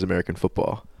 for me is American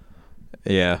football.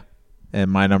 Yeah.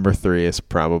 And my number 3 is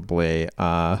probably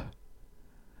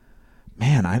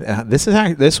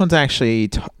this one's actually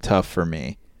tough for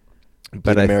me.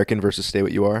 But American versus Stay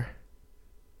What You Are.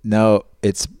 No,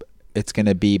 it's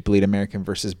gonna be Bleed American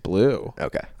versus Blue.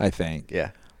 Okay. I think.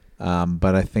 Yeah.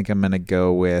 But I think I'm gonna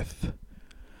go with.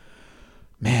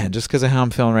 Man, just because of how I'm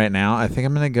feeling right now, I think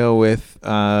I'm gonna go with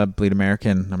Bleed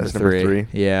American number 3.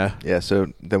 Yeah. Yeah.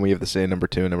 So then we have the same number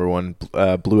 2 and number 1.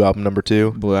 Blue album number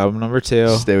 2. Blue album number 2.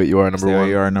 Stay What You Are number 1. Stay What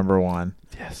You Are number 1.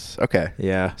 Yes. Okay.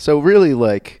 Yeah. So really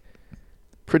like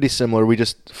pretty similar. We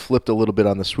just flipped a little bit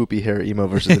on the swoopy hair emo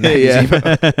versus the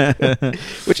 90s emo,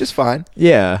 which is fine.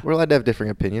 Yeah. We're allowed to have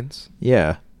different opinions.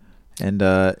 Yeah. And,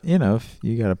 if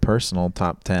you got a personal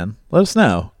top 10, let us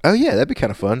know. Oh, yeah, that'd be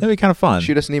kind of fun. That'd be kind of fun.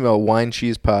 Shoot us an email,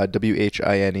 winecheesepod,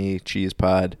 WHINE,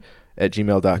 cheesepod,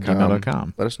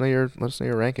 @gmail.com. Let us know your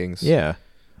rankings. Yeah.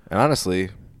 And honestly,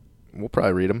 we'll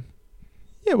probably read them.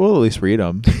 Yeah, we'll at least read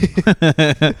them.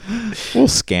 We'll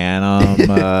scan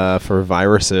them for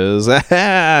viruses. Shout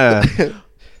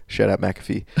out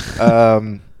McAfee.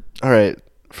 All right.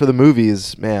 For the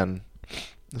movies, man.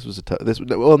 This was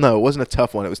well, no, it wasn't a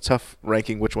tough one. It was tough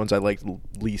ranking which ones I liked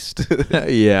least.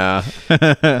 Yeah.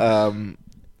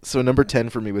 So number 10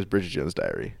 for me was Bridget Jones'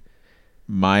 Diary.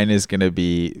 Mine is going to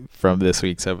be from this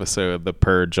week's episode, the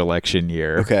Purge election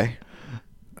year. Okay.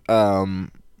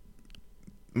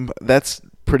 That's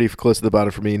pretty close to the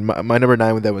bottom for me. My number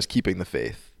 9 then was Keeping the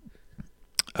Faith.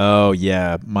 Oh,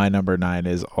 yeah. My number 9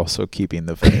 is also Keeping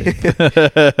the Faith.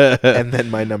 And then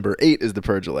my number 8 is the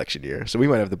Purge election year. So we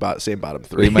might have the same bottom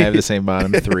 3. We might have the same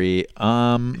bottom 3.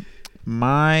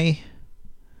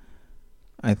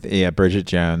 Bridget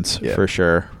Jones, for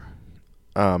sure.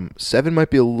 7 might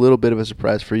be a little bit of a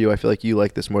surprise for you. I feel like you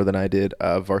like this more than I did.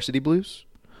 Varsity Blues.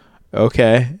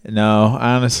 Okay. No,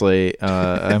 honestly,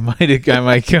 I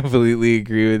might completely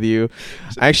agree with you.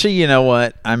 Actually, you know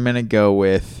what? I'm going to go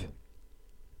with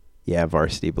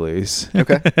Varsity Blues.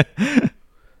 Okay.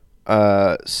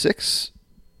 6.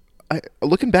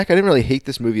 Looking back, I didn't really hate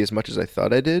this movie as much as I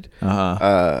thought I did.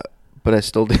 But I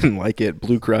still didn't like it.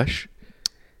 Blue Crush.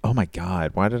 Oh my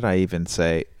God! Why did I even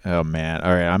say? Oh man!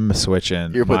 All right, I'm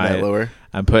switching. You're putting that lower.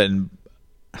 I'm putting.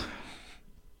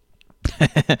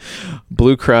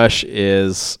 Blue Crush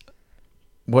is.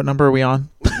 What number are we on?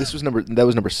 That was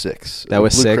number 6. That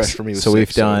was Blue 6. Crush for me was so 6,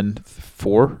 we've done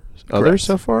 4 others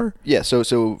so far. Yeah.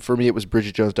 So for me, it was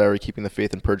Bridget Jones' Diary, Keeping the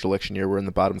Faith, and Purge election year. We're in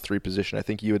the bottom 3 position. I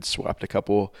think you had swapped a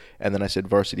couple, and then I said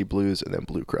Varsity Blues, and then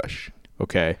Blue Crush.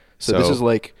 Okay. So this is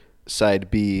like side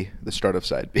B, the start of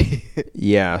side B.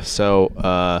 Yeah.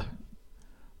 So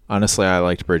honestly, I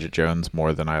liked Bridget Jones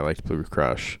more than I liked Blue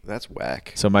Crush. That's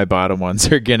whack. So my bottom ones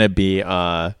are gonna be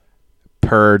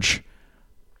Purge,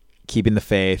 Keeping the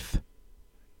Faith,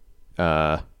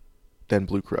 then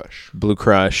Blue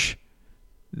Crush,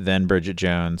 then Bridget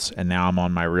Jones, and now I'm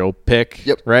on my real pick.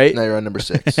 Yep. Right. Now you're on number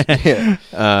 6.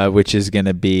 Yeah. Which is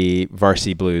gonna be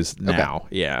Varsity Blues now.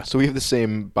 Okay. Yeah. So we have the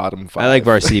same bottom 5. I like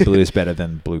Varsity Blues better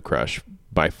than Blue Crush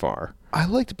by far. I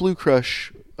liked Blue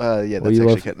Crush.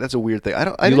 That's a weird thing.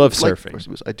 I love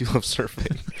surfing. I do love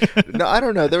surfing. No, I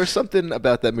don't know. There was something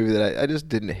about that movie that I just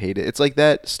didn't hate it. It's like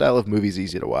that style of movie is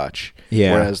easy to watch.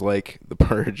 Yeah. Whereas like The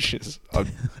Purge is a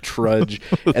trudge,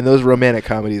 and those romantic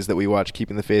comedies that we watch,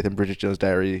 Keeping the Faith and Bridget Jones'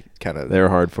 Diary, they're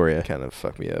hard for you. Kind of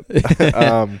fuck me up.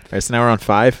 All right, so now we're on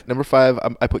 5. Number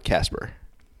 5, I put Casper.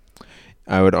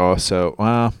 I would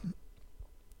also.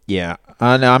 Yeah.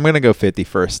 No, I'm going to go 50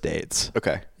 First Dates.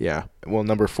 Okay. Yeah. Well,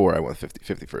 number 4, I went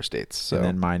 50 First Dates. So. And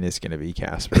then mine is going to be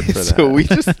Casper for that. So we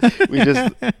just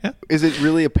is it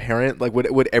really apparent? Like,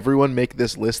 would everyone make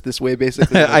this list this way,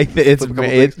 basically?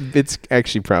 It's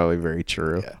actually probably very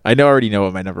true. Yeah. I already know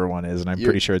what my number 1 is, and I'm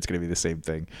pretty sure it's going to be the same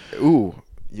thing. Ooh,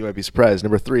 you might be surprised.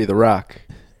 Number 3, The Rock.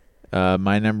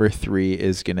 My number 3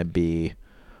 is going to be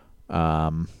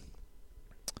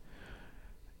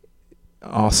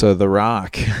also The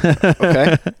Rock.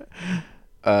 Okay.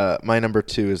 My number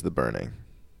 2 is The Burning.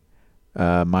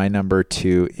 My number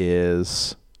 2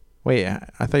 is. Wait,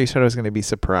 I thought you said I was going to be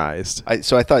surprised. I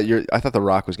thought The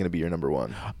Rock was going to be your number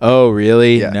 1. Oh,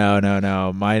 really? Yeah.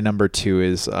 No. My number 2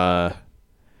 is The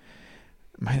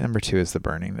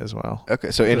Burning as well. Okay,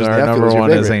 so Angels in Our the Outfield number is your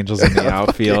 1 is favorite. Angels in the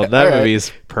Outfield. Yeah, that right.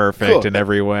 movie's perfect Cool. in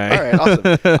every way. All right,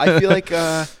 awesome.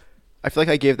 I feel like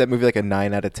I gave that movie like a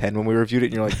 9 out of 10 when we reviewed it,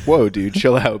 and you're like, "Whoa, dude,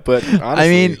 chill out." But honestly, I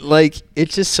mean, like,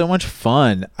 it's just so much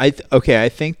fun. I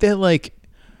think that like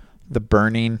The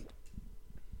Burning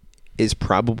is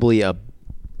probably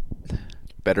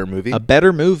better movie. A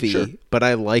better movie, Sure. but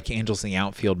I like Angels in the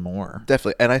Outfield more.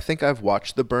 Definitely. And I think I've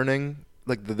watched The Burning.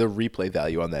 Like, the replay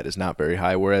value on that is not very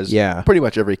high, whereas Yeah. pretty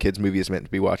much every kid's movie is meant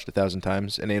to be watched 1,000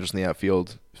 times, and Angels in the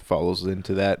Outfield follows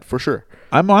into that for sure.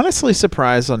 I'm honestly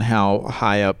surprised on how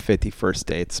high up 50 First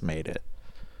Dates made it.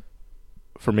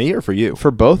 For me or for you? For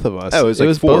both of us. Oh, it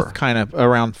was 4. both kind of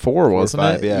around 4, wasn't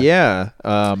 5, it? yeah.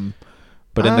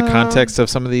 But in the context of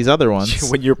some of these other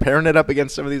ones. When you're pairing it up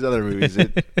against some of these other movies,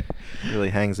 it really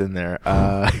hangs in there.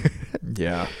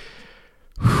 Yeah.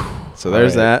 So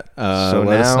there's right. that. So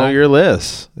let us now- know your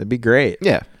list. That'd be great.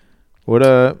 Yeah. What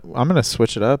I'm gonna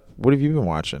switch it up. What have you been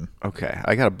watching? Okay.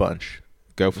 I got a bunch.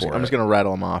 Go for it. I'm just going to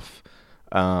rattle them off.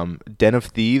 Den of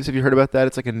Thieves. Have you heard about that?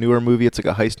 It's like a newer movie. It's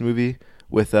like a heist movie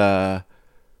with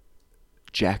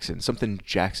Jackson. Something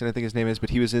Jackson, I think his name is. But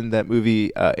he was in that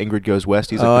movie, Ingrid Goes West.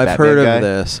 He's like the I've Batman heard guy. of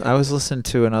this. I was listening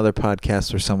to another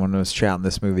podcast where someone was shouting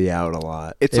this movie out a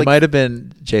lot. It's it like- might have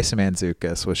been Jason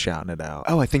Mantzoukas was shouting it out.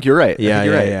 Oh, I think you're right. Yeah, I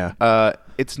think you're yeah, right.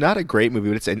 It's not a great movie,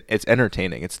 but it's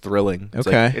entertaining. It's thrilling. It's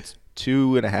Okay. like, it's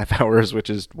 2.5 hours, which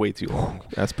is way too long.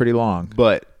 That's pretty long.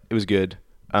 But it was good.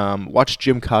 Watched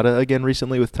Jim Cotta again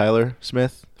recently with Tyler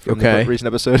Smith from Okay. the recent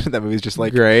episode. That movie's just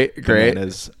like Great.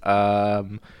 bananas.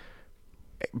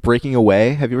 Breaking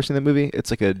Away. Have you ever seen that movie?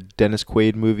 It's like a Dennis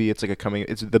Quaid movie. It's like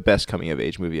it's the best coming of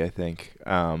age movie, I think.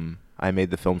 I made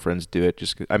the Film Friends do it.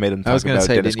 I made them talk I was gonna about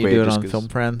say, Dennis did you Quaid do it just on 'cause- Film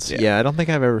Friends? Yeah. Yeah, I don't think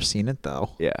I've ever seen it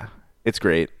though. Yeah, it's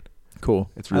great. Cool.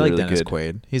 It's I really, like really Dennis good.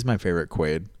 Quaid. He's my favorite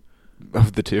Quaid.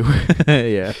 Of the two.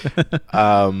 Yeah.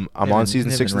 I'm Him on and- season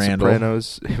him 6 of and The Randall.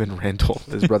 Sopranos. Him and Randall.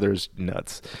 His brother's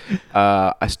nuts.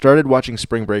 I started watching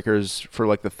Spring Breakers for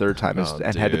like the third time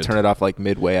and had to dude. turn it off like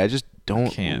midway. I just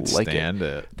don't Can't like stand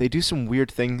it. They do some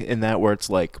weird thing in that where it's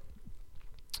like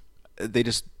they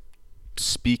just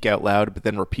speak out loud but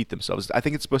then repeat themselves. I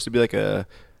think it's supposed to be like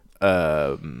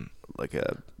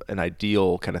an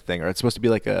ideal kind of thing, or it's supposed to be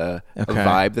like a Okay.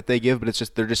 vibe that they give, but it's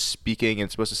just they're just speaking and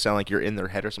it's supposed to sound like you're in their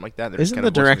head or something like that. And they're just Isn't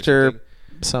kind the of voicing director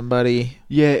something. somebody?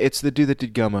 Yeah, it's the dude that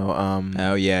did Gummo.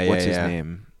 Oh, yeah, What's yeah, his yeah.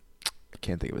 name? I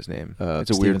can't think of his name. It's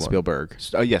a Steven weird one. Spielberg.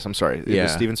 Oh yes, I'm sorry. It Yeah.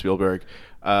 was Steven Spielberg.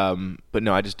 But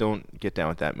no, I just don't get down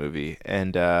with that movie.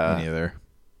 And Me neither.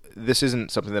 this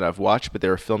isn't something that I've watched, but they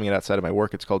were filming it outside of my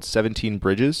work. It's called 17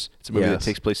 Bridges. It's a movie that Yes.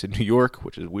 takes place in New York,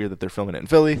 which is weird that they're filming it in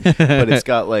Philly. But it's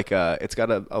got like a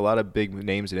lot of big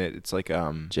names in it. It's like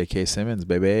J.K. Simmons,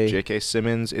 baby. J.K.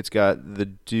 Simmons. It's got the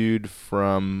dude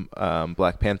from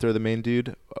Black Panther, the main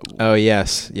dude. Oh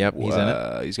yes, yep, he's in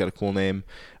it. He's got a cool name.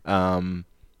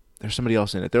 There's somebody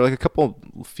else in it. There are like a couple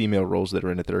female roles that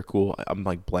are in it that are cool. I'm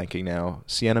like blanking now.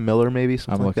 Sienna Miller, maybe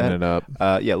something I'm like looking that. it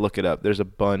up. Yeah, look it up. There's a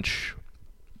bunch.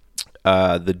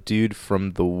 The dude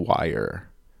from The Wire,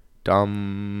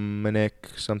 Dominic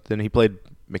something. He played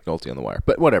McNulty on The Wire,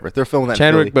 but whatever. They're filming that. in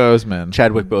Chadwick Philly. Boseman.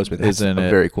 Chadwick Boseman is That's in a it.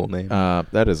 very cool name.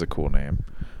 That is a cool name.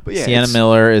 But yeah, Sienna it's-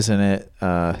 Miller is in it.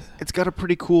 It's got a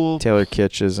pretty cool Taylor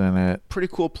Kitsch is in it.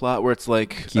 plot where it's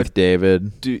like Keith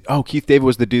David. Dude, Keith David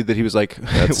was the dude that he was like, we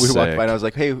That's walked sick. by and I was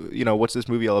like, hey, what's this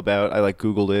movie all about? I like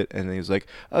Googled it and he was like,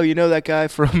 oh, you know that guy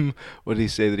from, what did he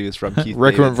say that he was from? Keith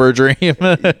Requiem David. for a Dream.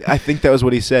 I think that was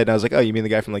what he said. And I was like, oh, you mean the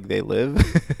guy from like They Live?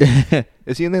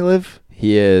 Is he in They Live?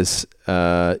 He is. You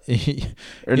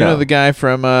Or know no? the guy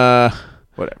from.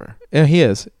 Whatever. Yeah, he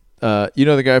is. You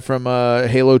know the guy from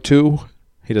Halo 2?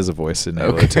 He does a voice in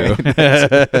Halo Okay. 2.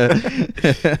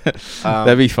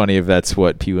 That'd be funny if that's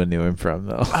what people knew him from,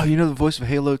 though. Oh, you know the voice of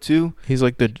Halo 2? He's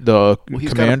like the he's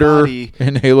got a commander body.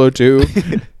 in Halo 2.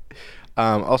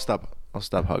 I'll stop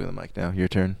hogging the mic now. Your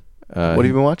turn. What have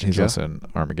you been watching, He's Joe? also in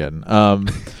Armageddon.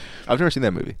 I've never seen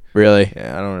that movie. Really?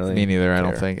 Yeah, I don't really. Me neither. I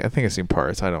don't care. think. I think I've seen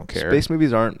parts. I don't care. Space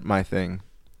movies aren't my thing.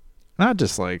 Not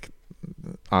just like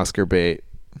Oscar bait.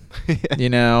 True.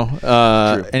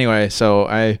 Anyway, so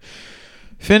I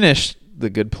finished The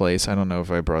Good Place. I don't know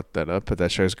if I brought that up, but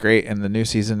that show's great, and the new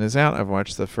season is out. I've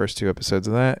watched the first 2 episodes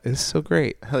of that. It's so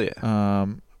great. Hell yeah.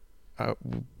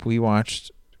 We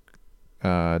watched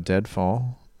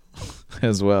Deadfall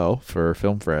as well for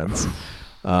Film Friends.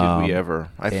 Did we ever?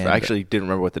 I and- actually didn't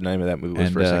remember what the name of that movie was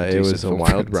And for a second. it You said was a Film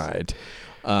wild Friends. ride.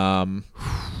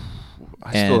 I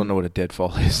still don't know what a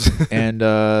deadfall is. And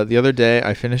the other day,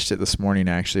 I finished it this morning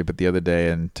actually, but the other day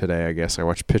and today, I guess, I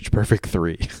watched Pitch Perfect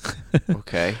 3.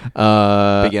 Okay.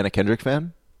 Big Anna Kendrick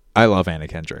fan? I love Anna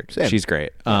Kendrick. Same. She's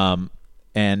great.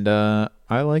 And I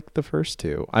like the first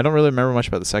 2. I don't really remember much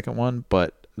about the second one,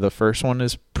 but the first one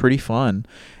is pretty fun.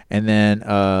 And then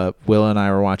Will and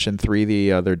I were watching 3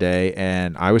 the other day,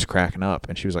 and I was cracking up,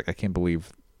 and she was like, I can't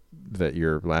believe that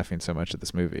you're laughing so much at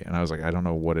this movie. And I was like, I don't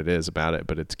know what it is about it,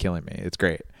 but it's killing me. It's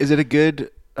great. Is it a good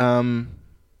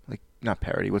like not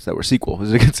parody. What's that word? Sequel.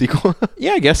 Is it a good sequel?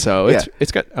 Yeah, I guess so. Yeah.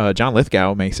 It's got John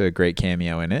Lithgow makes a great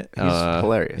cameo in it. He's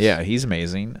hilarious. Yeah, he's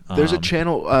amazing. There's a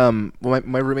channel. My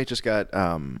roommate just got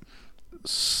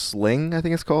Sling, I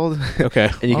think it's called. Okay.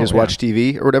 And you can just watch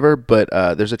TV or whatever. But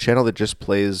there's a channel that just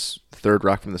plays Third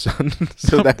Rock from the Sun.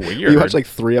 So that Weird. we watched like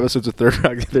 3 episodes of Third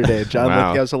Rock the other day. John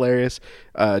Lithgow's hilarious.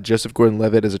 Joseph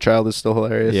Gordon-Levitt as a child is still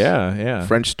hilarious. Yeah.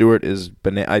 French Stewart is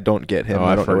I don't get him. Oh,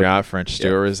 I I don't know forgot French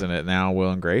Stewart is in it now. Will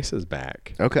and Grace is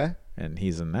back. Okay. And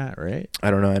he's in that, right?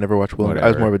 I don't know. I never watched Will. I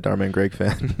was more of a Dharma and Greg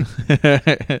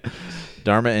fan.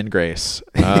 Dharma and Grace.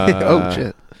 Oh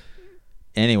shit.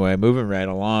 Anyway, moving right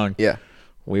along. Yeah.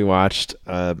 We watched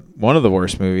one of the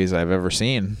worst movies I've ever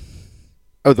seen.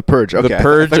 Oh, The Purge. Okay. The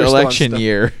Purge election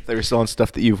year. They were still on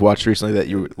stuff that you've watched recently that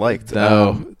you liked.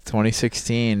 No,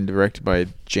 2016, directed by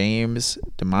James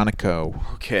DeMonico.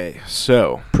 Okay,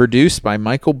 so Produced by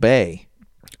Michael Bay.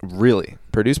 Really?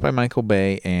 Produced by Michael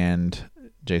Bay and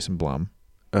Jason Blum.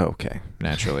 Oh, okay.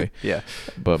 Naturally. Yeah.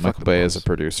 But Fuck Michael the Bay Blums. is a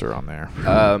producer on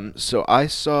there. So I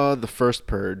saw the first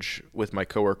Purge with my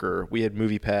coworker. We had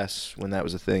Movie Pass when that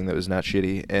was a thing that was not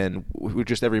shitty, and we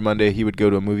just every Monday he would go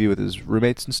to a movie with his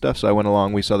roommates and stuff. So I went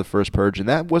along. We saw the first Purge, and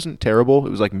that wasn't terrible.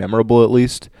 It was like memorable at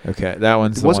least. Okay, that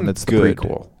one's It the wasn't one that's good. the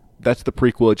prequel. That's the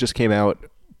prequel. It just came out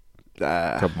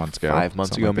A couple months ago. 5 months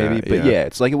something ago like maybe. that, But yeah,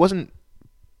 it's like it wasn't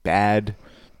bad.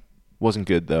 Wasn't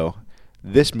good though.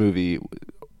 This movie,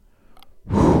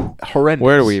 horrendous.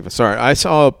 Where do we even start?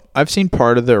 I've seen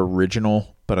part of the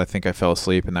original, but I think I fell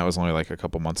asleep, and that was only like a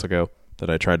couple months ago that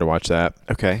I tried to watch that.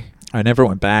 Okay. I never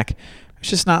went back. It's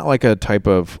just not like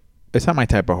it's not my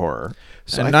type of horror.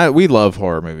 So And we love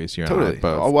horror movies, you Totally. and I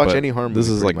both. I'll watch but any horror This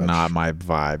movie is pretty like much. not my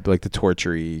vibe, like the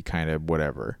torture-y kind of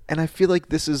whatever. And I feel like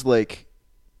this is like,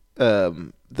 there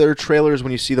are trailers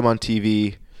when you see them on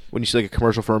TV. When you see like a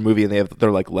commercial for a movie and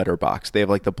they're like letterbox, they have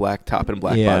like the black top and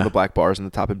black bottom, the black bars and the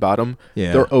top and bottom.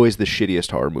 Yeah. They're always the shittiest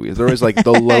horror movies. They're always like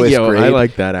the lowest Yo, grade. I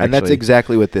like that, and that's actually.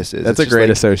 exactly what this is. That's It's a just great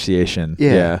like, association.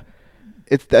 Yeah.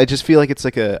 I just feel like it's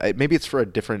like maybe it's for a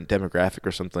different demographic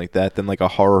or something like that than like a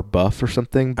horror buff or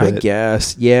something. But I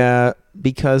guess. Yeah,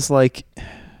 because like,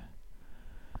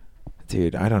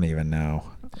 dude, I don't even know.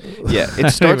 yeah, I it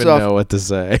don't starts even off. know what to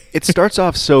say. It starts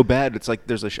off so bad. It's like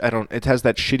there's it has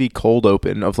that shitty cold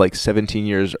open of like 17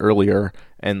 years earlier.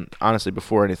 And honestly,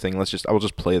 before anything, I will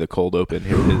just play the cold open.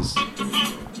 Here it is.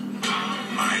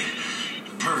 My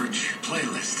Purge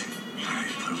playlist. I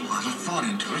put a lot of thought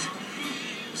into it,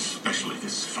 especially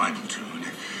this final tune,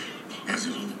 as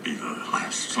it'll be the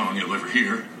last song you'll ever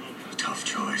hear. A tough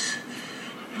choice.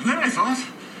 And then I thought,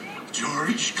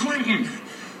 George Clinton,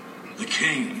 the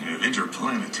king of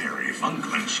interplanetary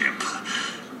funklingship.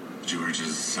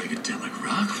 George's psychedelic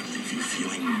rock would leave you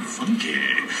feeling funky,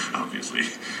 obviously,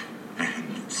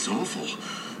 and soulful,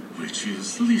 which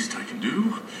is the least I can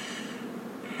do.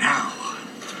 Now,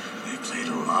 they played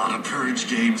a lot of Purge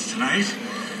games tonight.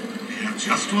 We have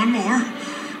just one more.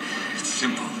 It's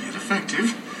simple yet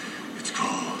effective. It's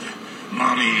called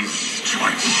Mommy's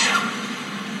Choice.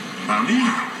 Mommy,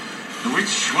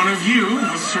 which one of you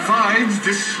will survive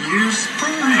this year's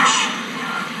Purge?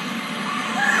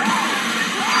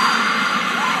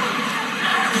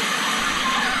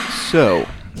 So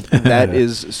that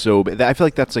is so bad. I feel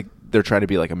like that's like they're trying to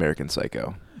be like American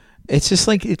Psycho. It's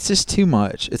just too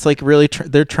much. It's like really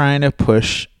they're trying to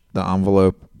push the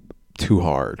envelope too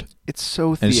hard. It's so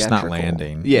And theatrical. it's just not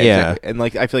landing. Yeah, Yeah. exactly. And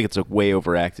like I feel like it's like way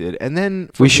overacted. And then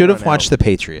We should have watched The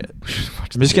Patriot.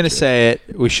 I'm just going to say it.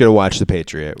 We should have watched The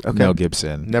Patriot. Okay. Mel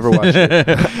Gibson. Never watched it.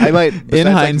 I might. In besides,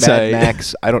 like, hindsight. Mad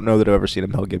Max. I don't know that I've ever seen a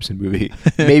Mel Gibson movie.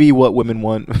 Maybe What Women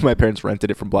Want. My parents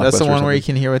rented it from Blockbuster. That's the or one where you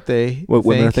something. can hear what they What think.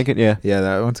 women are thinking. Yeah, Yeah,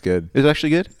 that one's good. is it actually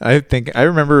good? I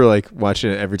remember like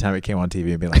watching it every time it came on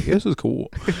TV and being like, "This is cool."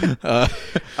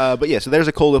 But yeah, so there's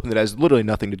a cold open that has literally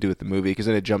nothing to do with the movie because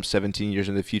then it jumps 17 years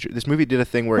into the future. This movie did a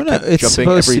thing where Well, it no, kept it's jumping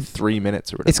supposed every to- 3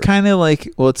 minutes or whatever. It's kind of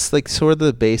like, well, it's like sort of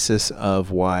the basis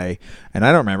of why, and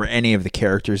I don't remember any of the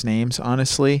characters' names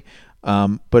honestly,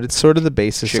 but it's sort of the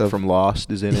basis Chick of from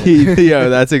Lost is in it. yeah,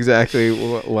 that's exactly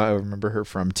what I remember her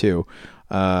from too.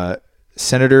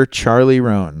 Senator Charlie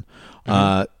Roan.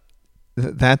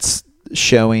 That's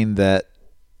showing that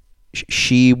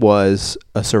she was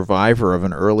a survivor of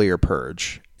an earlier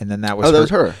purge, and then that was Oh, that was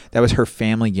her. That was her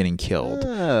family getting killed.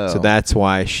 Oh. So that's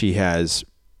why she has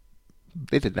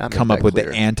They did not come make up that with clear.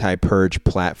 the anti-purge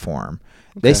platform.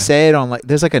 They Okay. say it on like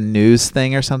there's like a news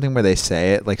thing or something where they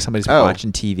say it like somebody's Oh.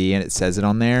 watching TV and it says it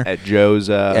on there. At Joe's.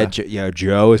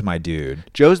 Joe is my dude.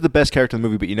 Joe's the best character in the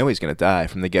movie, but you know he's gonna die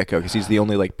from the get-go because he's the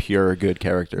only like pure good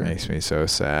character. Makes me so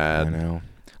sad. I know.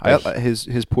 His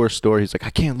poor story. He's like, I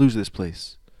can't lose this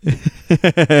place.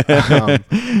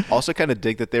 Also, kind of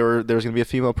dig that there was going to be a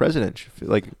female president.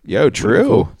 Like, Yo, true. really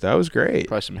cool. That was great.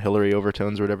 Probably some Hillary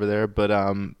overtones or whatever there, but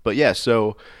yeah.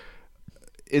 So,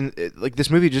 like this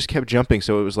movie just kept jumping.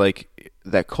 So it was like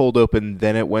that cold open.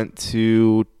 Then it went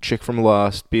to chick from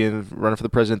Lost being running for the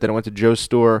president. Then it went to Joe's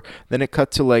store. Then it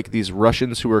cut to like these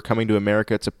Russians who were coming to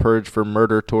America to purge for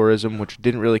murder tourism, which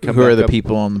didn't really come. Who back are the up.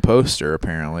 people on the poster?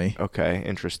 Apparently, Okay,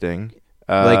 interesting.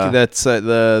 like that's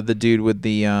the dude with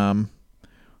the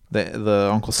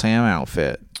Uncle Sam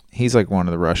outfit. He's like one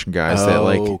of the Russian guys that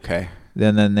like. Okay.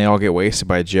 Then they all get wasted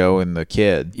by Joe and the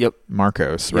kid. Yep.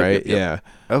 Marcos, Yep, right? yep, yep. Yeah.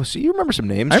 Oh, so you remember some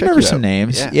names? I Check remember it some out.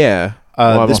 names. Yeah. Yeah.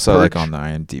 Well, I'm this also like Purge- on the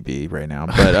IMDb right now,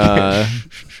 but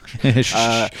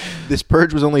this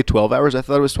Purge was only 12 hours. I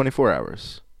thought it was 24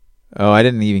 hours. oh, I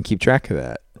didn't even keep track of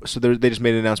that. So they just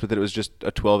made an announcement that it was just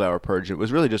a 12-hour Purge. It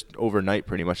was really just overnight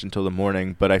pretty much until the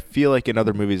morning, but I feel like in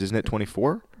other movies, isn't it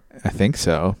 24? I think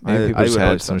so. Maybe people just would had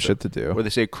always some thought shit so. to do. Where they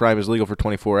say crime is legal for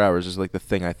 24 hours is like the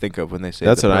thing I think of when they say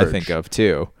That's the what I Purge. think of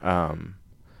too.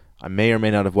 I may or may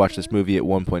not have watched this movie at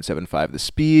 1.75 the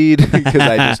speed because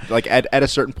I just like at a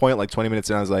certain point, like 20 minutes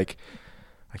in, I was like,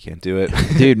 I can't do it.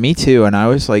 Dude, me too. And I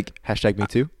was like, Hashtag me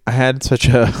too. I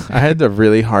had a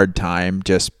really hard time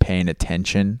just paying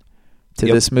attention to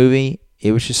Yep. this movie.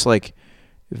 It was just like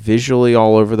visually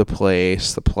all over the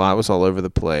place. The plot was all over the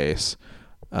place.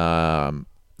 The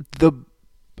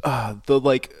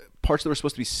like parts that were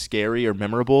supposed to be scary or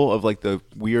memorable of like the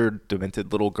weird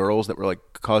demented little girls that were like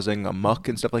causing a muck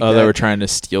and stuff like that. They were trying to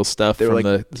steal stuff They were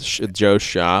from like- Joe's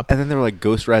shop. And then they were like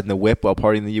ghost riding the whip while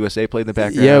Party in the USA played in the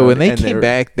background. Yeah, when they and came were-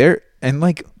 back there, and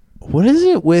like, what is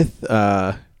it with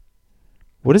the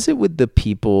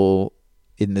people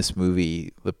in this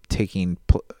movie taking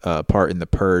part in the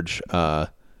Purge,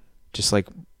 just like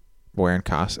wearing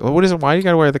costume? What is it? Why do you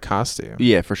gotta wear the costume?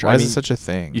 Yeah, for sure. Why I is mean, it such a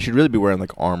thing? you should really be wearing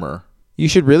like armor. You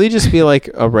should really just be like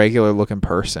a regular looking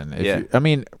person. Yeah. I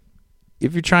mean,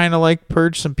 if you're trying to like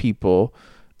purge some people,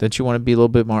 don't you want to be a little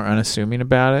bit more unassuming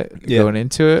about it going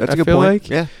into it? That's a I good feel point. like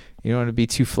Yeah. you don't want to be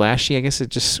too flashy. I guess it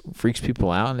just freaks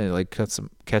people out and it like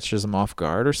catches them off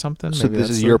guard or something. So Maybe this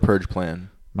that's is your purge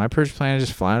plan. my purge plan is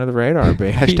just fly under the radar,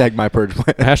 baby. Hashtag my purge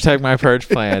plan. Hashtag my purge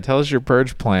plan. Tell us your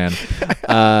purge plan.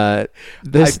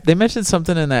 They mentioned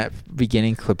something in that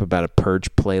beginning clip about a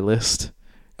purge playlist.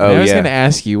 And I was going to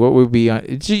ask you what would be on.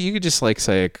 You could just like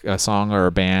say a song or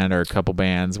a band or a couple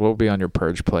bands. What would be on your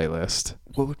purge playlist?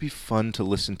 What would be fun to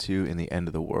listen to in the end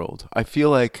of the world? I feel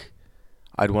like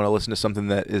I'd want to listen to something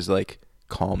that is like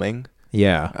calming.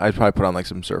 Yeah, I'd probably put on like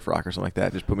some surf rock or something like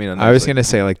that. Just put me on. I was going to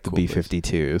say like the cool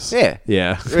B-52s. Yeah.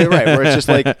 Yeah. Right, where it's just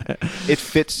like it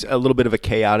fits a little bit of a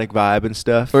chaotic vibe and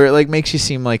stuff. Or it like makes you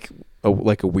seem like a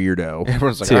weirdo.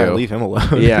 Everyone's like, too. all right, leave him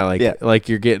alone. Yeah, like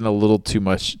you're getting a little too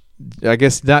much. I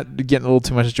guess not getting a little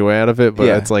too much joy out of it, but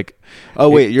Yeah. it's like,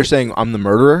 Oh wait, you're saying I'm the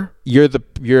murderer?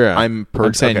 I'm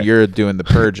I'm saying okay. you're doing the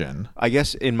purging. I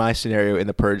guess in my scenario in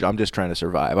the Purge, I'm just trying to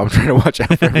survive. I'm trying to watch out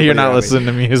for everybody You're not around me. listening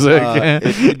to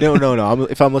music. No.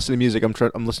 If I'm listening to music, I'm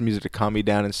listening to music to calm me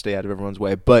down and stay out of everyone's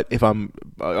way. But if I'm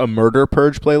a murder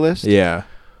Purge playlist, Yeah.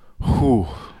 whew,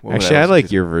 what would Actually, I listen like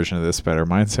to? your version of this better.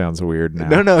 Mine sounds weird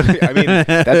now. No. I mean,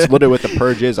 that's literally what the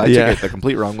Purge is. I Yeah. took it the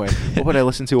complete wrong way. What would I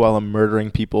listen to while I'm murdering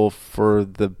people for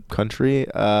the country?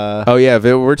 Oh yeah, if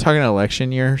we're talking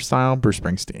election year style, Bruce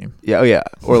Springsteen. Yeah, oh yeah.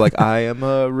 Or like, I am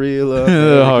a real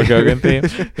The Hulk American. Hogan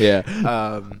theme.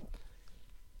 Yeah.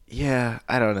 Yeah,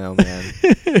 I don't know, man.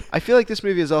 I feel like this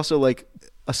movie is also like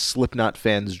a Slipknot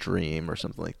fan's dream or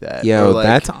something like that. Yeah, Or like,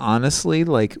 that's honestly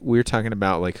like we're talking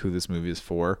about like who this movie is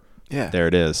for. yeah. There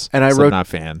it is. And I wrote- Slipknot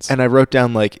fans. And I wrote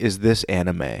down like, is this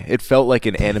anime? It felt like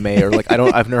an anime, or like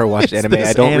I've never watched Is anime. this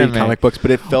I don't anime? read comic books,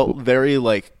 but it felt very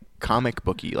like comic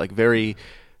booky, like very.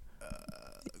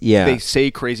 yeah. They say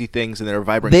crazy things and they're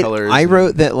vibrant colors. I and-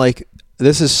 wrote that like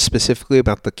this is specifically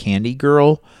about the candy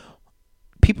girl.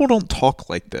 People don't talk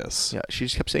like this. Yeah, she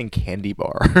just kept saying candy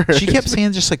bar. She kept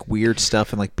saying just like weird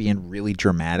stuff and like being really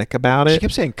dramatic about She it.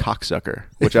 kept saying cocksucker,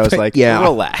 which I was like, Yeah.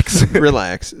 relax.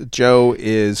 Relax. Joe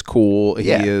is cool.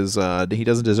 Yeah. He is. He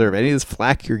doesn't deserve any of this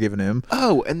flack you're giving him.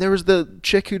 Oh, and there was the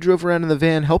chick who drove around in the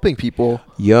van helping people.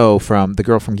 Yo, from the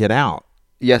girl from Get Out.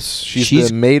 Yes, she's She's-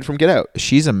 the maid from Get Out.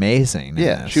 She's amazing. in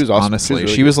Yeah, this, she was awesome. Honestly,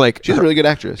 really she was good. like she's a really good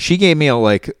actress. She gave me a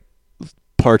like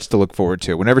parts to look forward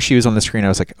to. Whenever she was on the screen, I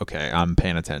was like, okay, I'm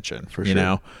paying attention. For you sure.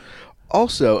 know.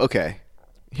 Also, okay,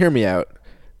 hear me out.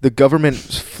 The government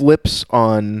flips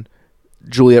on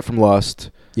Juliet from Lost,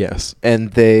 Yes.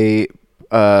 and they,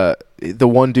 the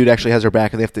one dude actually has her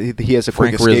back, and they have to. He has a quick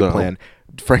Frank escape Rizzo. plan.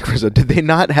 Frank Rizzo, did they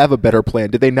not have a better plan?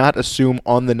 Did they not assume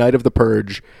on the night of the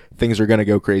purge things are going to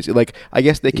go crazy? Like, I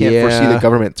guess they can't foresee the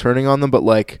government turning on them, but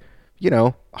like,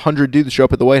 100 dudes show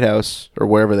up at the White House or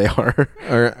wherever they are.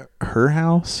 Or her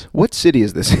house? What city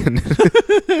is this in?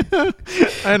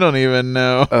 I don't even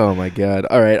know. Oh my God.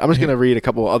 All right. I'm just going to read a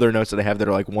couple other notes that I have that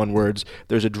are like one words.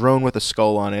 There's a drone with a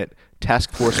skull on it,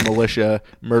 task force militia,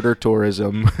 murder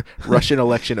tourism, Russian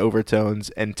election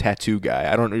overtones, and tattoo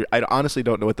guy. I honestly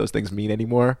don't know what those things mean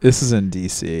anymore. This is in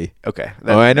DC. Okay.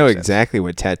 I know exactly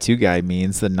what tattoo guy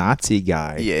means. The Nazi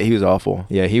guy. Yeah, he was awful.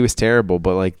 Yeah, he was terrible,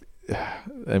 but like,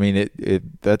 I mean,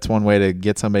 that's one way to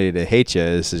get somebody to hate you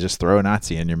is to just throw a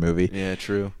Nazi in your movie. Yeah,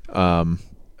 true.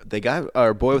 They got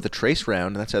our boy with a trace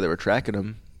round, and that's how they were tracking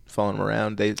him, following him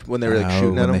around. When they were like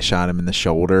shooting at him. When they shot him in the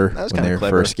shoulder when they were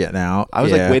first getting out. I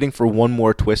was like waiting for one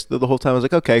more twist the whole time. I was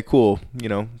like, okay, cool.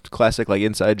 Classic like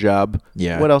inside job.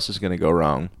 Yeah. What else is going to go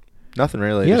wrong? Nothing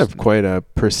really. He had quite a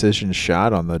precision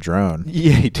shot on the drone.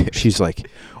 Yeah, he did. She's like,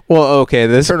 well, okay,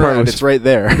 this Turn part around, it's right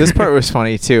there. This part was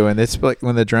funny too, and it's like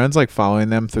when the drone's like following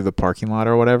them through the parking lot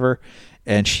or whatever,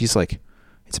 and she's like,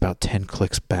 it's about 10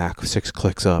 clicks back, 6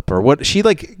 clicks up, or what? She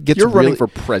like gets. You're really, running for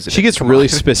president. She gets really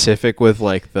specific with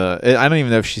like I don't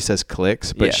even know if she says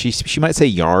clicks, but she might say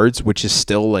yards, which is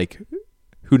still like,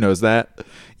 who knows that?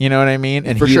 You know what I mean?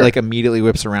 And he like immediately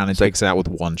whips around and takes it out with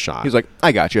one shot. He's like,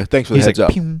 I got you. Thanks for the heads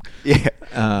up. Pew.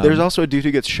 Yeah. There's also a dude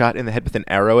who gets shot in the head with an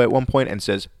arrow at one point and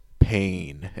says,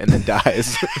 pain, and then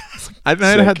dies. I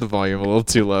might have had the volume a little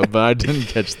too low, but I didn't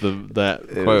catch that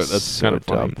quote. That's so kind of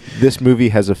funny. Dumb. This movie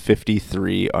has a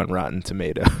 53 on Rotten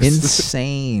Tomatoes.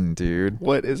 Insane, dude.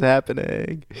 What is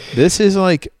happening? This is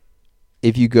like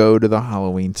if you go to the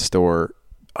Halloween store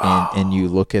and you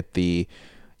look at the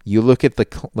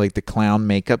clown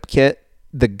makeup kit,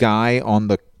 the guy on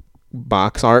the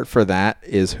box art for that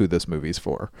is who this movie's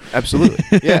for. Absolutely.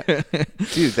 Yeah.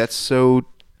 Dude, that's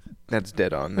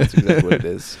dead on. That's exactly what it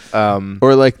is.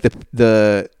 Or like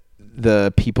the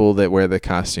people that wear the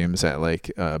costumes at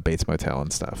like Bates Motel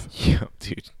and stuff. Yeah,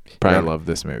 dude. Probably love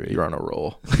this movie. You're on a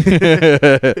roll.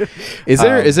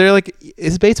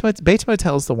 Is Bates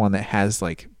Motel's the one that has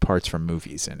like parts from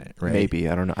movies in it, right? Maybe.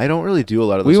 I don't know. I don't really do a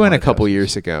lot of those. We went a couple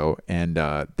years ago, and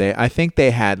I think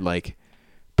they had like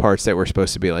parts that were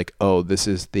supposed to be like, oh, this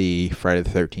is the Friday the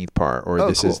 13th part, or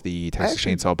this is the Texas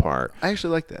Chainsaw part. I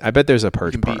actually like that. I bet there's a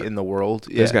Purge part. Be in the world.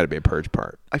 Yeah. There's got to be a Purge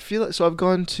part. I feel like, so I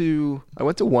went to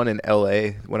one in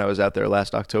LA when I was out there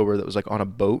last October that was like on a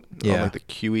boat on like the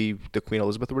Queen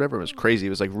Elizabeth or whatever. It was crazy.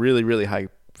 It was like really, really high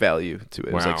value to it.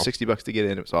 It was like $60 to get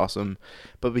in. It was awesome.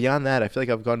 But beyond that, I feel like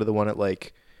I've gone to the one at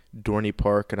like Dorney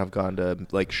Park, and I've gone to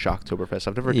like Shocktoberfest.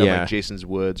 I've never done like Jason's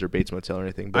Woods or Bates Motel or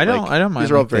anything. But I don't mind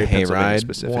these are all like very the hayride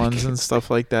specific ones and stuff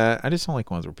like that. I just don't like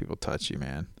ones where people touch you,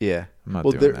 man. Yeah, I'm not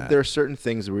doing that. There are certain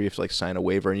things where you have to like sign a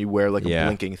waiver, and you wear like a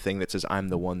blinking thing that says "I'm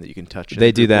the one that you can touch."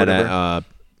 They do that at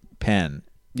Penn.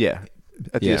 Yeah,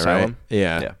 at the asylum.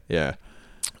 Right? Yeah.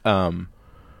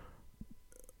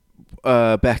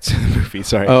 Back to the movie.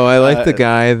 Sorry. Oh, I like the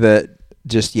guy that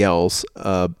just yells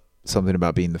something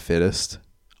about being the fittest.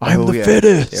 I'm the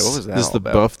fittest. Yeah, what was that? This is the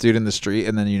buff dude in the street,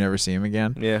 and then you never see him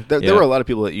again. Yeah, there were a lot of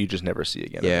people that you just never see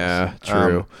again. Yeah,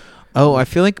 true. I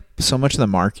feel like so much of the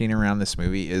marketing around this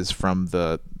movie is from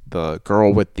the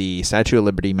girl with the Statue of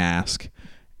Liberty mask,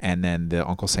 and then the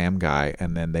Uncle Sam guy,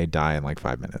 and then they die in like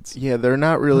 5 minutes. Yeah, they're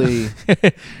not really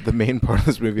the main part of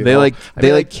this movie.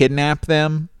 They kidnap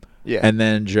them. Yeah. And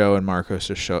then Joe and Marcos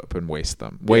just show up and waste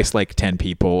like 10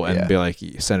 people and be like,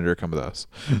 Senator, come with us.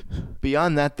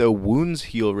 Beyond that, though, wounds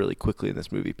heal really quickly in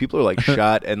this movie. People are like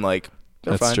shot and like,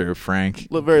 they're That's fine. true. Frank,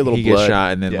 very little he blood. gets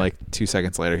shot, and then like 2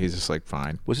 seconds later, he's just like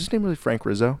fine. Was his name really Frank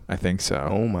Rizzo? I think so.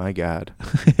 Oh my God.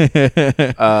 Have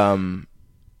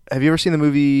you ever seen the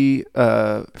movie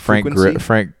Frank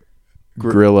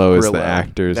Grillo is the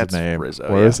actor's name. Rizzo,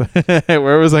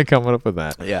 Where was I coming up with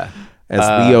that? Yeah.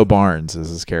 As Leo Barnes is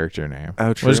his character name.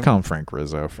 Oh, true. We'll just call him Frank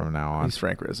Rizzo from now on. He's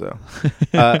Frank Rizzo.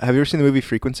 Have you ever seen the movie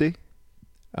Frequency?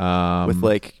 With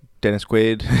like Dennis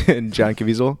Quaid and John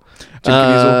Caviezel?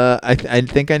 I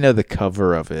think I know the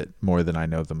cover of it more than I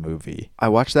know the movie. I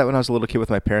watched that when I was a little kid with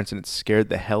my parents, and it scared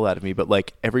the hell out of me. But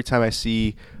like every time I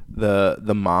see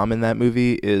the mom in that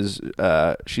movie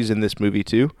she's in this movie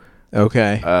too.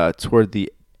 Okay. Toward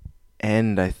the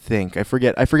end, I think. I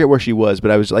forget where she was,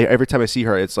 but I was like, every time I see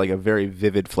her, it's like a very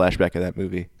vivid flashback of that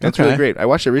movie. That's really great. I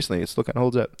watched it recently. It still kind of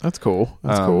holds up. That's cool.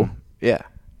 Cool. Yeah.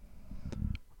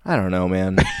 I don't know,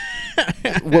 man.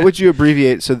 What would you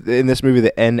abbreviate? So in this movie,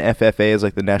 the NFFA is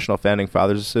like the National Founding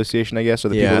Fathers Association, I guess, or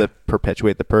the people that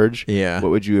perpetuate the Purge. Yeah. What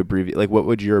would you abbreviate? Like, what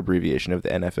would your abbreviation of the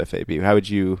NFFA be? What would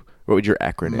your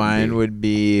acronym be? Mine would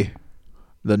be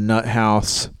The Nut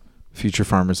House Future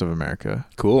Farmers of America.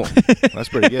 Cool. That's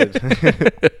pretty good.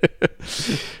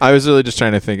 I was really just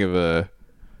trying to think of a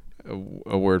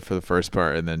word for the first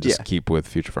part and then just keep with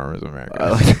Future Farmers of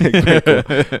America.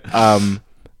 Very cool.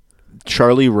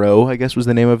 Charlie Rowe, I guess, was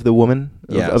the name of the woman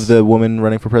of the woman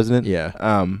running for president.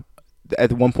 Yeah.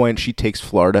 At one point, she takes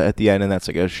Florida at the end, and that's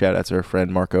like a shout out to her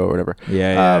friend Marco or whatever.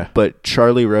 Yeah. But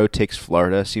Charlie Rowe Takes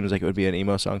Florida seems like it would be an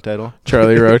emo song title.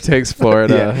 Charlie Rowe Takes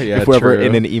Florida. Yeah, if we're ever true.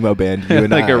 in an emo band, you and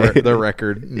like I. the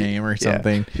record name or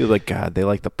something. Feel like, God, they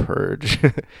like the Purge.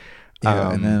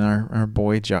 And then our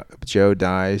boy Joe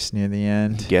dies near the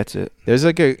end. Gets it. There's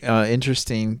like a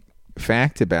interesting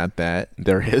fact about that.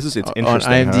 There is. It's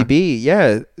interesting. On IMDb.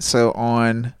 Yeah. So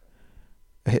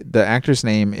the actor's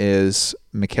name is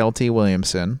McKelty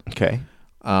Williamson. Okay.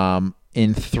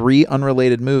 In 3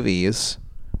 unrelated movies,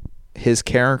 his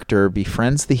character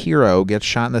befriends the hero, gets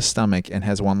shot in the stomach, and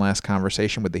has one last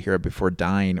conversation with the hero before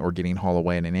dying or getting hauled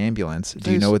away in an ambulance.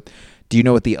 Do you know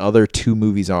what the other 2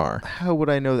 movies are? How would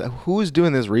I know that? Who is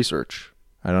doing this research?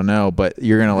 I don't know, but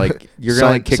you're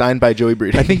gonna signed by Joey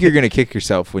Breedy. I think you're gonna kick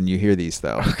yourself when you hear these,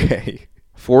 though. Okay.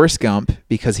 Forrest Gump,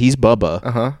 because he's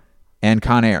Bubba, and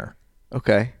Con Air.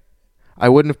 Okay. I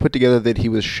wouldn't have put together that he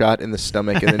was shot in the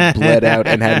stomach and then bled out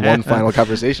and had one final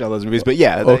conversation on those movies, but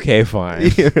yeah. Okay, fine.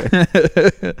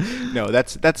 No,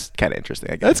 that's kind of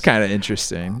interesting, I guess. That's kind of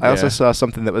interesting. I also saw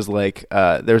something that was like,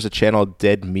 there's a channel,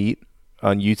 Dead Meat,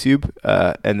 on YouTube,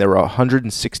 and there were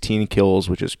 116 kills,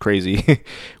 which is crazy,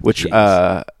 which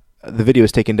the video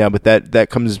is taken down, but that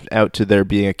comes out to there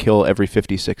being a kill every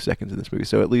 56 seconds in this movie.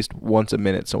 So at least once a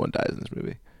minute someone dies in this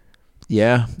movie.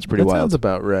 Yeah. It's pretty wild. Sounds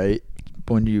about right.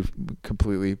 When you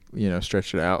completely,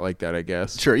 stretch it out like that, I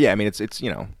guess. Sure, yeah. I mean, it's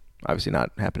obviously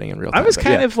not happening in real time. I was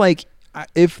kind of like,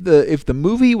 if the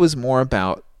movie was more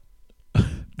about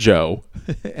Joe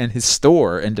and his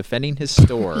store and defending his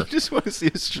store. You just want to see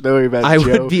a story about Joe.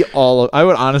 I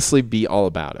would honestly be all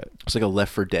about it. It's like a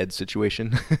Left 4 Dead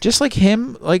situation. Just like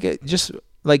him, just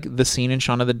like the scene in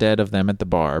Shaun of the Dead of them at the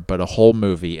bar, but a whole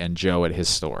movie and Joe at his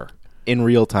store. In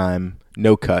real time,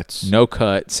 no cuts. No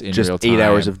cuts in just real time. 8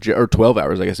 hours of Joe, or 12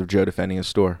 hours, I guess, of Joe defending his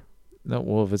store. No,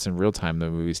 well, if it's in real time, the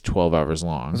movie's 12 hours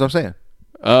long. That's what I'm saying.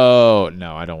 Oh,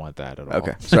 no, I don't want that at all.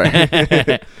 Okay,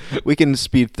 sorry. We can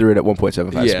speed through it at 1.75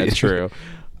 speed. Yeah, true.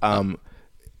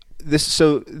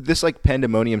 This like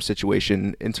pandemonium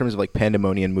situation in terms of like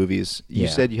pandemonium movies. You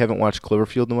said you haven't watched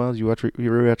Cloverfield in a while. You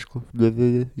rewatch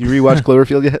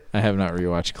Cloverfield yet? I have not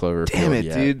rewatched Cloverfield. Damn it,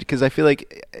 yet. dude! Because I feel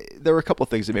like there were a couple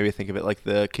things that made me think of it, like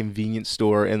the convenience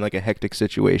store in like a hectic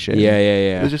situation. Yeah.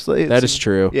 It was just like, that is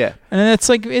true. Yeah, and it's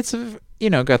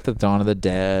got the Dawn of the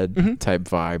Dead type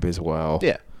vibe as well.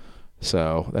 Yeah,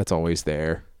 so that's always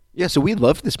there. Yeah, so we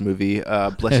loved this movie.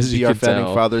 Blessed be our founding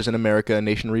fathers in America, a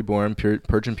nation reborn,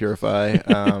 Purge and Purify.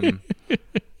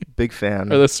 Big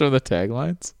fan. Are those some of the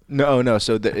taglines? No.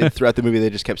 So throughout the movie, they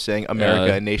just kept saying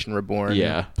America, a nation reborn.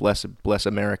 Yeah. Bless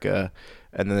America.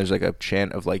 And then there's like a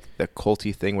chant of like the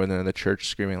culty thing where they're in the church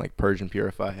screaming like Purge and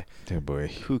Purify. Oh boy.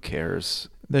 Who cares?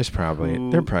 They're probably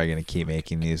going to keep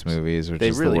making these movies, which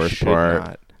is really the worst should part.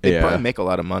 Not. They probably make a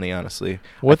lot of money, honestly.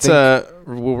 What's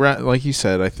like you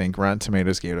said, I think Rotten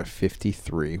Tomatoes gave it a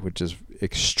 53, which is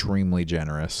extremely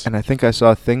generous. And I think I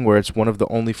saw a thing where it's one of the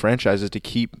only franchises to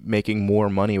keep making more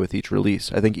money with each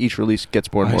release. I think each release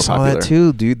gets more and more popular. I saw that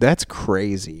too, dude. That's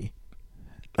crazy.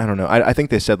 I don't know. I think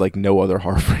they said like no other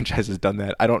horror franchise has done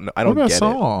that. I don't know. I don't get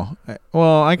Saw?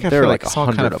 Well, I feel like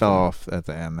Saw kind of fell off at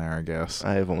the end there, I guess.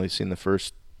 I have only seen the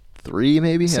first 3,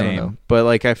 maybe. Same. I don't know. But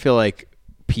like, I feel like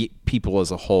people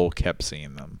as a whole kept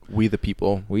seeing them. We the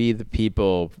people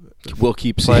will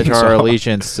keep pledge our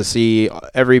allegiance to see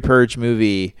every Purge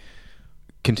movie.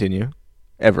 Continue.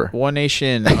 Ever. One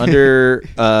nation under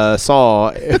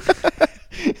Saw.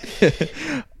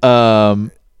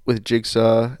 With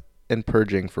Jigsaw and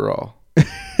purging for all.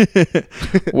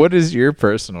 What is your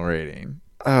personal rating?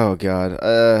 Oh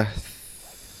God.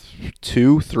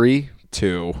 2, 3.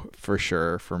 2 for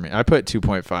sure for me. I put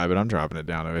 2.5, but I'm dropping it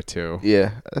down to a 2.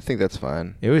 Yeah, I think that's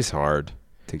fine. It was hard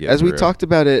to get. As we talked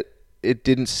about it, it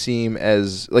didn't seem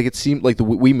as like it seemed like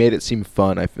we made it seem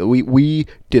fun. I feel we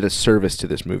did a service to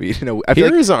this movie.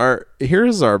 Here's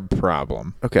our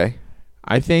problem. Okay.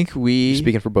 I think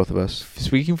speaking for both of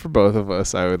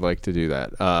us, I would like to do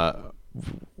that.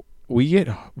 We get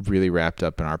really wrapped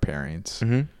up in our pairings.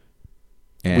 Mm-hmm.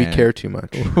 And we care too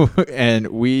much. And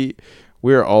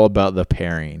we're all about the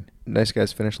pairing. Nice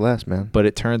guys finish last, man. But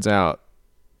it turns out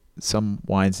some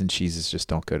wines and cheeses just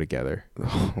don't go together.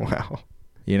 Oh, wow.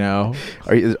 You know?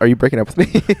 Are you breaking up with me?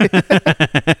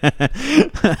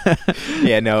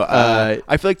 Yeah, no.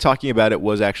 I feel like talking about it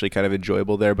was actually kind of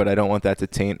enjoyable there, but I don't want that to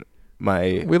taint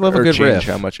my. We love a or good change riff.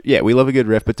 How much? Yeah, we love a good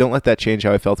riff, but don't let that change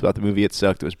how I felt about the movie. It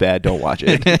sucked. It was bad. Don't watch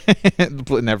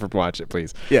it. Never watch it,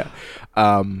 please. Yeah.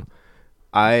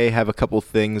 I have a couple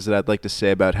things that I'd like to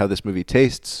say about how this movie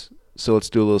tastes. So let's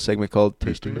do a little segment called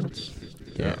Tasting Notes.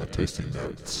 Yeah, tasting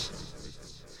notes.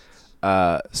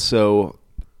 So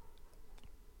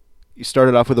you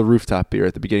started off with a rooftop beer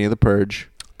at the beginning of the Purge.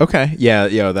 Okay. Yeah,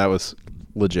 that was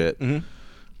legit. Mm-hmm.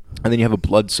 And then you have a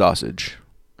blood sausage.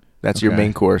 That's your Okay.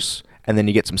 main course. And then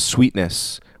you get some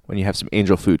sweetness when you have some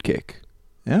angel food cake.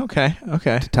 Yeah, okay.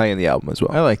 To tie in the album as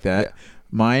well. I like that. Yeah.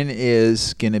 Mine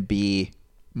is going to be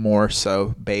more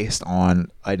so based on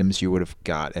items you would have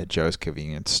got at Joe's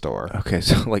convenience store. Okay,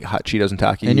 so like hot Cheetos and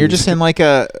Takis. And you're just in like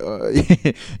a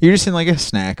you're just in like a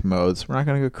snack mode. So we're not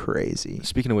going to go crazy.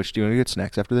 Speaking of which, do you want to get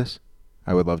snacks after this?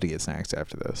 I would love to get snacks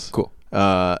after this. Cool.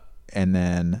 And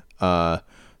then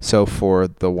so for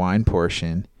the wine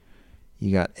portion,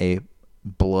 you got a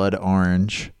blood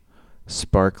orange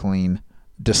sparkling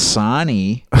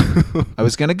Dasani. I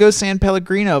was going to go San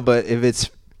Pellegrino, but if it's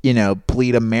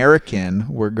bleed American,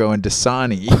 we're going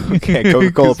Dasani. Okay,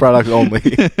 Coca-Cola products only.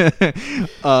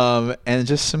 And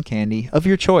just some candy of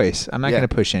your choice. I'm not Yeah. going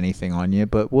to push anything on you,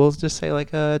 but we'll just say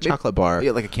like a chocolate bar.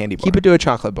 Yeah, like a candy bar. Keep it to a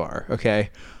chocolate bar, okay?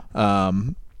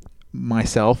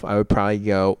 Myself, I would probably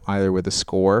go either with a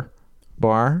Score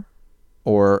bar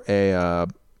or a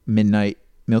Midnight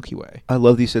Milky Way. I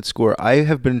love that you said Score. I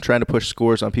have been trying to push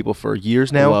Scores on people for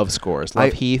years now. Love Scores.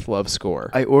 Love Heath. Love Score.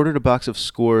 I ordered a box of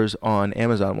Scores on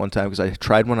Amazon one time because I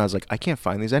tried one. I was like, I can't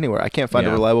find these anywhere. I can't find a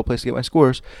Yeah. reliable place to get my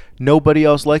Scores. Nobody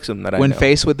else likes them that I know. When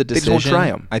faced with the They decision, just won't try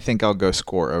 'em. I think I'll go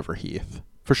Score over Heath.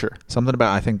 For sure. Something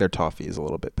about I think their toffee is a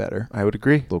little bit better, I would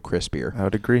agree. a little crispier. I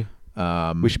would agree.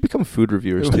 We should become food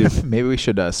reviewers too. Maybe we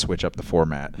should switch up the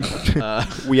format.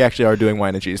 We actually are doing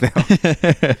wine and cheese now.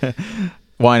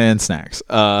 Wine and snacks.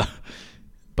 But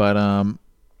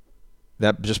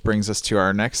that just brings us to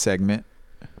our next segment,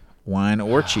 wine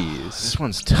or cheese. This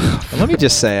one's tough. And let me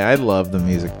just say, I love the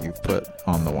music you've put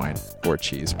on the wine or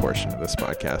cheese portion of this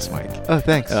podcast, Mike. Oh,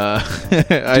 thanks.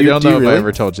 I you don't know if really? I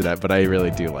ever told you that, but I really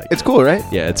do like It's it. cool, right?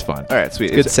 Yeah, it's fun. All right, sweet.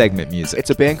 It's good segment music.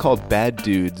 It's a band called Bad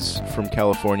Dudes from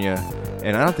California,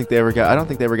 and I don't think they ever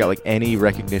got like any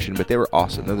recognition, but they were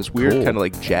awesome. They're this weird Cool. kind of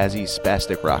like jazzy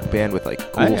spastic rock band with like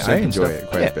cool I synth and enjoy stuff. it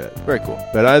quite a bit. Very cool.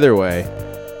 But either way,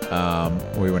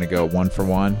 we want to go one for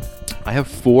one. I have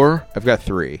 4. I've got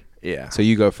 3. Yeah. So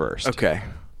you go first. Okay.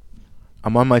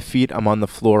 I'm on my feet. I'm on the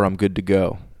floor. I'm good to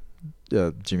go.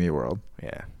 Jimmy World.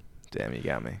 Yeah. Damn, you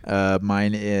got me.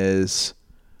 Mine is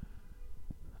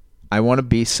I want to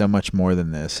be so much more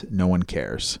than this. No one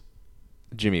cares.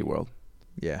 Jimmy World.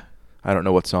 Yeah. I don't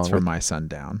know what song. It's from My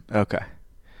Sundown. Okay.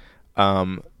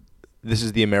 This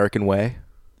is The American Way.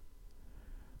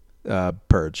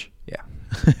 Purge. Yeah.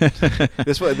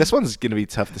 This one's gonna be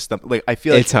tough to stump. Like I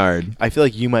feel like It's hard. I feel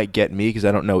like you might get me because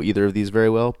I don't know either of these very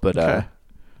well. But Okay.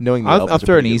 knowing the I'll albums are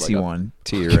throw an pretty good, easy like, one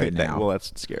to you Okay, right thank- now. Well,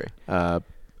 that's scary.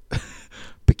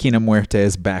 Pequena Muerte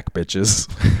is back, bitches.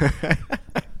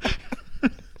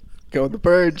 Go with the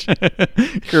Purge.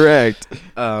 Correct.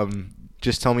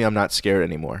 Just tell me I'm not scared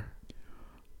anymore.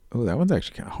 Oh, that one's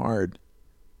actually kind of hard.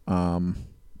 I'll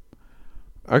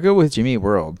go with Jimmy Eat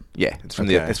World. Yeah, it's from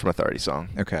Okay. it's from Authority song.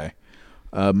 Okay.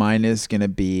 Mine is gonna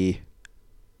be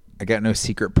I got no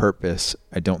secret purpose.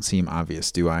 I don't seem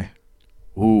obvious, do I?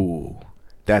 Ooh,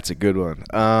 that's a good one.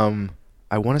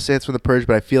 I want to say it's from the Purge,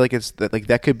 but I feel like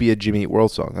that could be a Jimmy Eat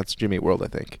World song. That's Jimmy Eat World, I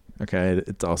think. Okay,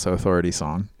 it's also Authority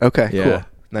song. Okay, Yeah. cool.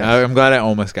 Nice. I'm glad I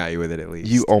almost got you with it at least.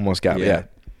 You almost got me. Yeah.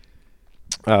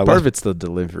 Yeah. Part of it's the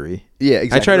delivery. Yeah,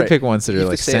 exactly. I try to right. pick ones that You are have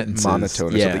to like say it sentences.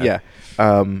 monotone or something. Yeah.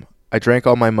 I drank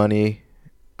all my money.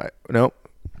 Nope.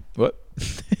 What?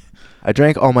 I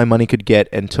drank all my money could get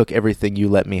and took everything you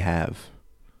let me have.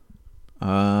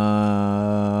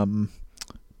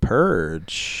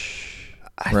 Purge.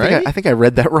 I think I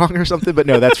read that wrong or something, but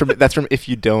no, that's from If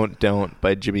You Don't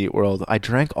by Jimmy Eat World. I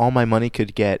drank all my money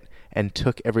could get and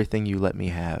took everything you let me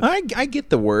have. I get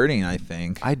the wording. I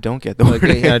think I don't get the like,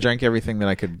 word. I drank everything that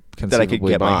I could that I could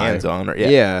conceivably get my buy. hands on. Or,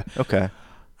 Yeah. Okay.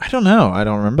 I don't know. I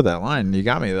don't remember that line. You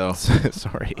got me though.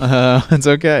 Sorry. It's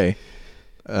okay.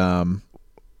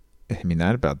 I mean,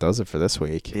 that about does it for this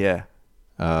week. Yeah.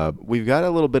 We've got a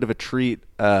little bit of a treat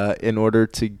in order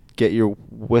to get your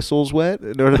whistles wet,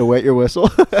 in order to wet your whistle,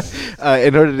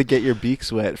 in order to get your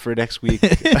beaks wet for next week.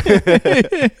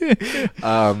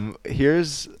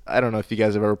 I don't know if you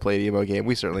guys have ever played Emo Game.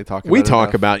 We certainly talk about We it talk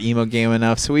enough. about Emo Game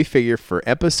enough, so we figure for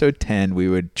episode 10 we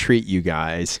would treat you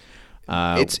guys.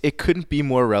 It couldn't be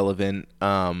more relevant.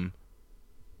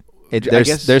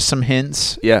 There's some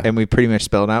hints, Yeah. and we pretty much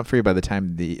spelled out for you by the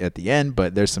time at the end.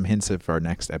 But there's some hints of our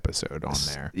next episode on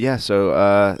there. Yeah.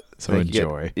 So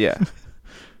Enjoy. Yeah.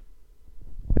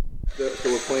 So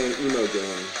we're playing emo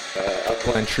game.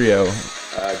 Alkaline Trio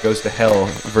Goes to Hell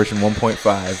version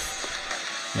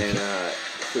 1.5. And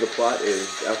so the plot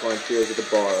is Alkaline Trio's at the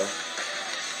bar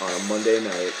on a Monday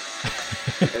night,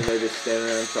 and they're just standing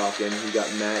around talking. You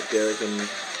got Matt, Derek, and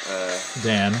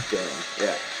Dan.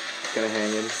 Yeah, kind of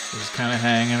hanging. Just kind of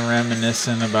hanging,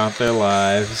 reminiscing about their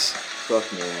lives.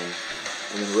 Fuck, man.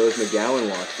 And then Rose McGowan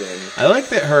walks in. I like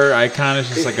that her icon is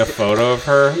just like a photo of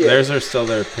her. Yeah. Theirs are still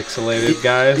their pixelated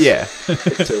guys. Yeah,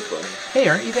 it's so funny. Hey,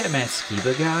 aren't you that Matt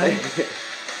Skiba guy?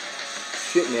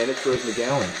 Shit, man, it's Rose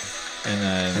McGowan. And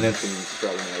And then some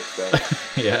problematic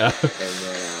stuff. yeah. And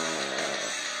then,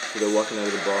 so they're walking out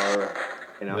of the bar,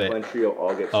 and Alkaline Trio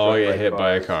all get hit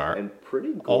by a car. And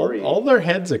pretty gory. All their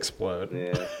heads explode.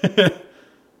 Yeah.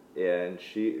 Yeah, and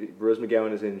Rose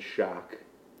McGowan is in shock.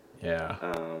 Yeah.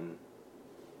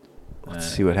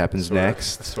 Let's see what happens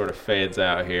next. Sort of fades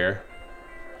out here.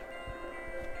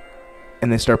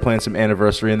 And they start playing some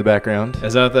Anniversary in the background.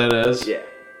 Is that what that is? Yeah.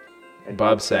 And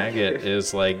Bob Saget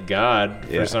is like God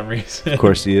for some reason. Of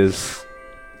course he is.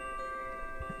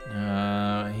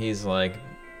 He's like...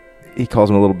 He calls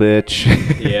him a little bitch.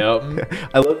 Yep.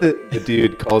 I love that the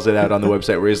dude calls it out on the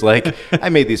website where he's like, "I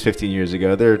made these 15 years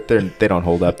ago. They don't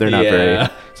hold up. They're not very."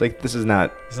 It's like this is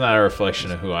not. It's not a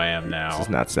reflection of who I am now. This is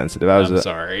not sensitive. I'm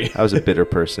sorry. I was a bitter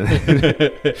person. He's like,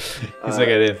 I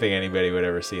didn't think anybody would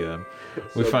ever see them.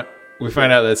 We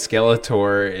find out that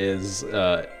Skeletor is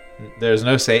there's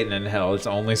no Satan in hell. It's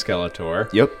only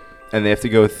Skeletor. Yep. And they have to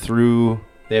go through.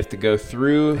 They have to go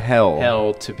through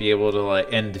hell to be able to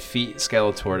and defeat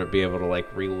Skeletor to be able to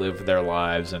relive their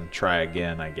lives and try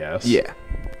again, I guess. Yeah.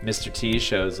 Mr. T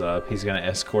shows up. He's going to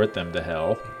escort them to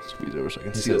hell. Squeeze over so I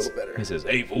can see a little better. He says,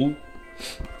 "Hey, fool."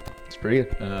 It's pretty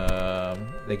good.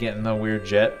 They get in the weird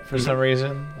jet for some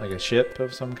reason, like a ship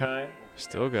of some kind.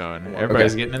 Still going.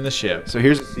 Everybody's getting in the ship. So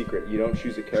here's a secret. You don't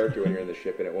choose a character when you're in the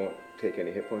ship, and it won't take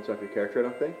any hit points off your character, I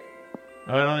don't think.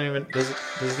 Oh, I don't even... Does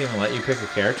it even let you pick a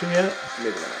character yet?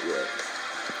 Maybe not yet.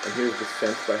 And here's the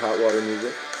Sense by Hot Water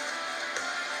music.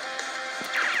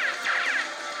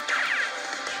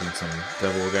 Shoot some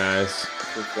devil guys.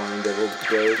 Some flying devil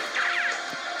goes.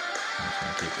 I'm just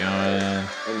going to keep going.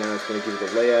 And now it's going to give you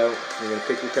the layout. You're going to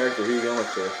pick your character. Who are you going with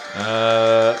first?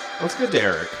 Let's go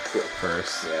Derek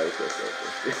first. Yeah, let's go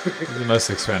first. He's the most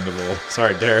expendable.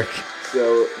 Sorry, Derek.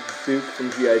 So, Duke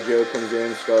from G.I. Joe comes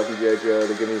in, Scarlet from G.I. Joe,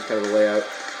 they're giving you kind of a layout.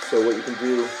 So what you can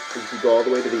do is if you go all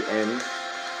the way to the end,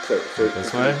 so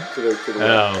this way? To the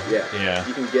left. Yeah.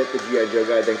 You can get the G.I. Joe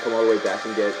guy, then come all the way back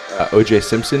and get O.J.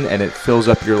 Simpson, and it fills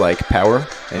up your power,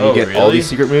 and you get all these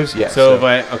secret moves. Yeah. So go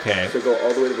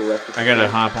all the way to the left. I gotta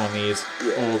hop on these.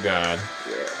 Yeah. Oh god.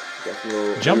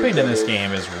 Yeah. Jumping in this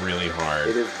game is really hard.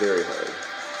 It is very hard.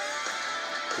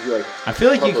 I feel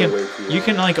like you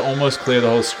can almost clear the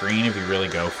whole screen if you really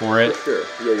go for it. Sure.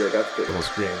 Yeah, you're about to clear the whole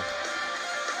screen.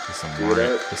 This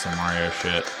is some Mario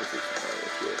shit.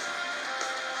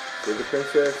 Save the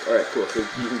princess. Alright, cool. So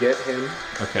you can get him.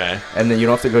 Okay. And then you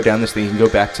don't have to go down this thing. You can go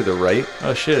back to the right.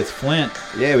 Oh shit, it's Flint.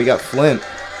 Yeah, we got Flint.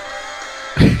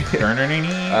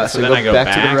 So then I go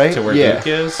back to the right. To where Duke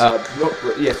is. So right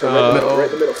in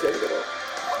the middle. Stay in the middle.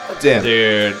 Damn.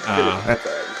 Dude. That's alright.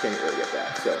 You can't really get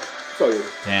that. So.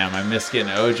 Damn, I missed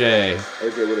getting OJ.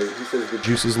 He says the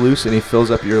juice is loose, and he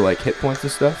fills up your hit points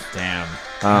and stuff. Damn.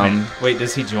 Wait,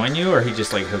 does he join you, or he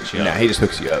just hooks you up? Nah, he just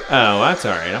hooks you up. Oh, that's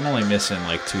all right. I'm only missing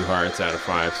 2 hearts out of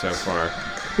 5 so far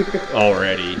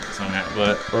already.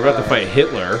 But we're about to fight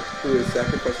Hitler, who is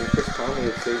sacrificing Chris Conley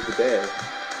to save the day.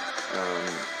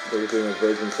 They're doing a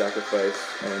virgin sacrifice,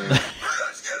 and it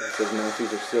says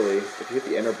Nazis are silly. If you hit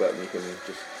the enter button, you can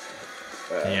just.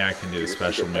 Yeah, I can do the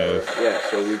special move. Yeah,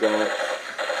 so we got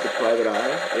the private eye.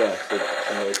 Yeah.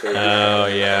 Oh,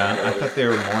 yeah. I thought they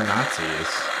were more Nazis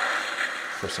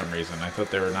for some reason. I thought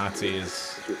they were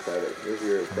Nazis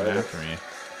coming after me.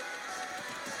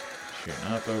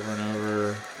 Shooting up over and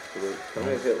over.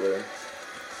 Coming at Hitler.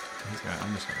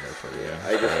 I'm just going to go for you.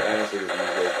 I honestly just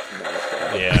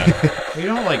use Yeah. You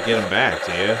don't get him back,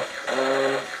 do you?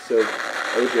 So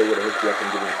OJ would have hooked you up and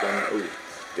given you some. Oh,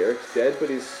 Derek's dead, but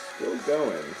he's still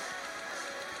going.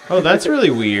 Oh, that's really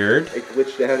weird. It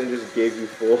glitched down and just gave you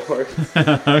full hearts.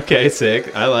 Okay,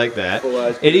 sick. I like that.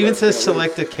 It even says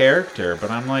select a character,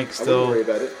 but I'm still. I wouldn't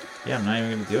worry about it. Yeah, I'm not even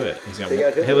going to do it.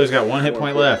 Hitler's got 1 hit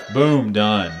point left. Boom,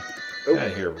 done. Oh. Get out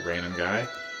of here, random guy.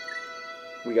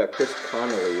 We got Chris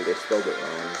Connolly. They spelled it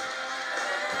wrong.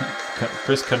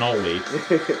 Chris Cannoli.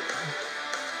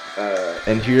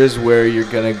 And here's where you're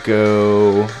gonna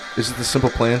go. Is it the simple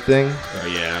plan thing? Oh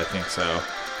yeah, I think so.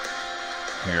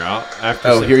 Here, after.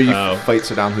 Oh, here you fight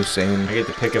Saddam Hussein. I get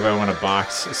to pick if I want to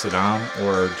box Saddam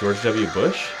or George W.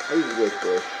 Bush. I usually go with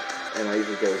Bush, and I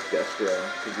usually go with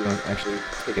Destro. Because you Actually,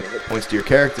 taking hit points to your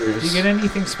characters. Do you get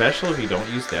anything special if you don't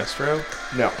use Destro?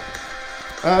 No.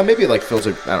 Maybe it like fills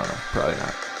it. I don't know. Probably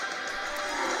not.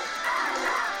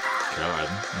 God,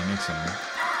 that makes some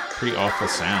pretty awful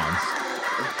sounds.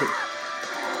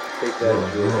 take that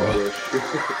as George Bush.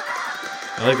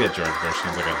 I like that George Bush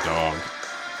sounds like a dog.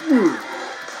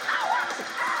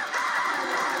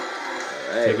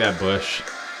 Alright. Take that Bush.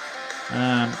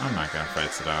 I'm not gonna fight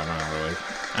Saddam.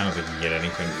 I don't think you get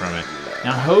anything from it.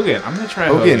 Now Hogan, I'm gonna try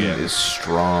Hogan. Hogan is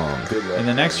strong. Good luck. In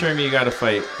the next room, you got to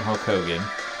fight Hulk Hogan.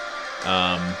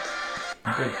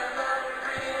 Okay.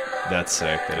 That's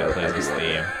sick that it plays this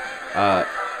theme.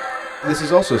 This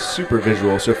is also super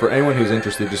visual, so for anyone who's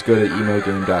interested, just go to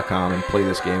emogame.com and play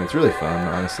this game. It's really fun,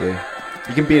 honestly.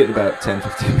 You can beat it in about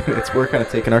 10-15 minutes. We're kind of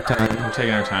taking our time. We're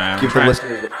taking our time. Give the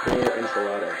listeners The full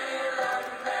enchilada.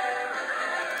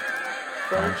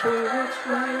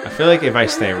 I feel like if I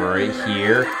stay right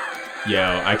here,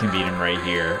 I can beat him right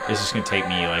here. It's just gonna take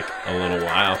me like a little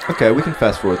while. Okay, we can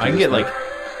fast forward. I can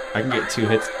get 2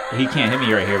 hits. He can't hit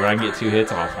me right here, but I can get 2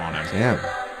 hits off on him. Damn.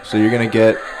 So you're gonna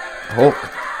get Hulk.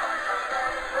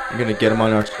 You're gonna get him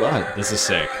on our squad. This is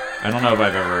sick. I don't know if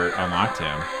I've ever unlocked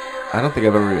him. I don't think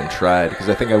I've ever even tried because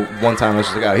I think one time I was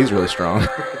just like, oh, he's really strong.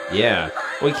 Yeah.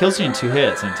 Well, he kills you in 2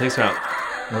 hits, and it takes about.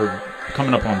 We're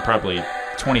coming up on probably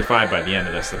 25 by the end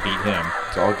of this to beat him.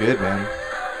 It's all good, man.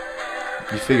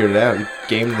 You figured it out. You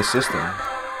gamed the system.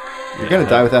 You're Yeah, gonna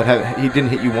die without having. He didn't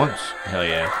hit you once. Hell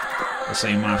yeah. This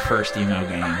ain't my first emo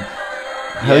game.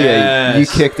 Hell yeah, you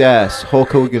Yes. kicked ass.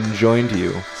 Hulk Hogan joined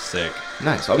you. Sick.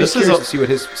 Nice. I'll be This is curious a- to see what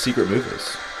his secret move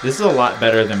is. This is a lot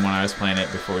better than when I was playing it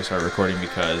before we started recording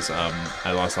because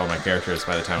I lost all my characters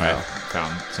by the time I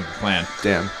found Simple Plan.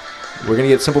 Damn. We're gonna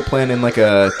get Simple Plan in like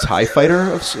a TIE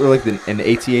fighter or like an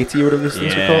AT-AT or whatever this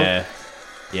thing's called.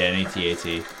 Yeah, an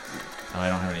AT-AT. Oh, I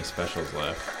don't have any specials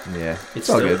left. Yeah, It it's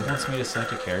all still good. wants me to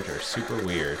select a character. Super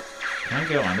weird. Can I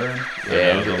go under him? Yeah,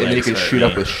 Oh, the and then you legs can hurt shoot me.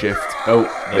 up with shift. Oh,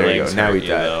 The there you go. legs Now hurt he you,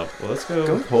 died. though. Well, let's go.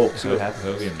 Go with Hulk. See Go what with happens.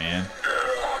 Hogan, man.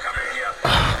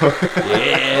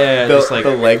 Yeah, just like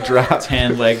the leg drop.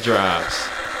 10 leg drops.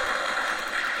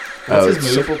 Oh, What's his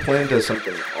move? Simple Plan does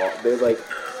something. They like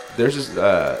There's just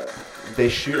they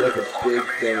shoot like a big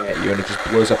thing at you, and it just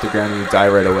blows up the ground, and you die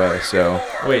right away. So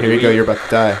Wait, here you go. You're about to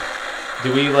die.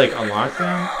 Do we like unlock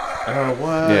them? I don't know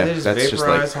what. Yeah, They just that's just like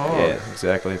vaporize Hulk. yeah,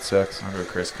 exactly. It sucks. I'll go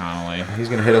Chris Connolly. He's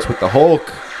gonna hit us with the Hulk.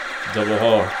 Double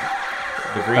Hulk.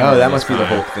 The green Oh, one that this must be the time.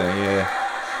 Hulk thing. Yeah.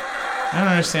 I don't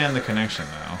understand the connection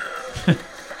though.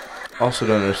 Also,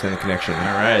 don't understand the connection.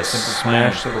 All right, Simple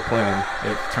Plan. Smash Simple Plan.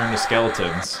 It turned to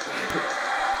skeletons.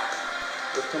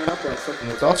 they're coming up on something.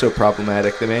 And it's also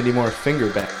problematic. The Mandy Moore finger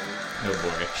bang. Oh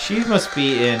boy. She must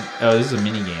be in. Oh, this is a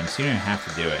mini game, so you don't even have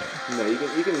to do it. No, you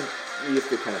have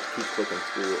to kind of keep clicking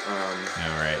through.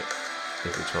 All right. The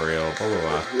tutorial. Blah blah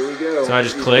blah. Here we go. So I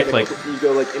just You click, go, like- you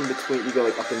go like in between. You go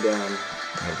like up and down.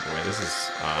 Oh boy, this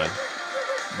is odd.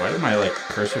 Why did my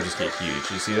cursor just get huge?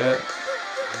 You see that?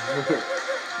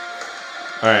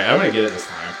 All right, I'm gonna get it this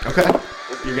time. Okay.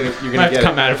 You're I gonna have get to it.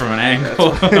 come at it from an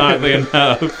angle, oddly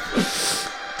enough.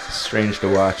 Strange to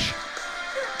watch.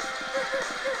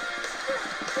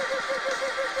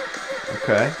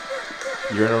 Okay.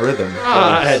 You're in a rhythm.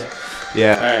 God.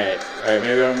 Yeah. All right.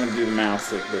 Maybe I'm gonna do the mouse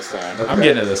this time. I'm Okay.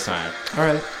 getting it this time. All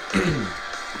right.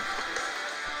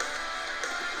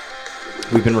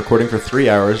 We've been recording for 3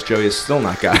 hours. Joey has still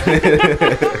not got it.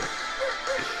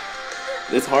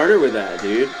 It's harder with that,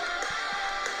 dude.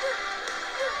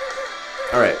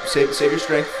 All right. Save your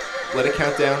strength. Let it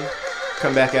count down.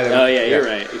 Come back at it. Oh yeah, you're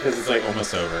right. Because it's like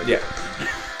Almost over. Yeah.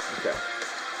 okay.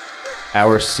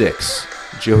 Hour 6.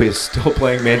 Joey is still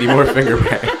playing Mandy Moore Finger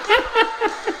Bang.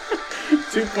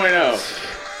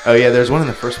 2.0. Oh yeah, there's one in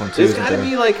the first one too. There's Isn't got to there?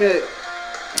 be like a.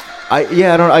 I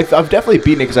don't. I've definitely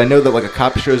beaten it because I know that like a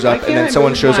cop shows up and then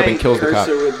someone shows up and kills the cop.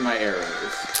 With my arrows.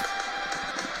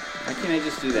 Why can't I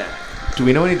just do that? Do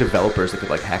we know any developers that could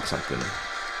like hack something?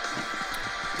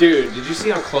 Dude, did you see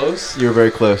how close? You were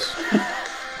very close.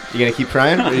 You gonna keep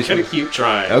trying? Or I'm you gonna should- keep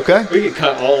trying. Okay. We can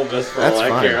cut all of this for That's all I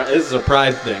fine. care. This is a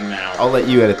pride thing now. I'll let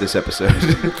you edit this episode.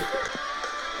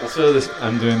 Also,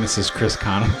 I'm doing this as Chris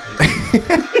Connolly.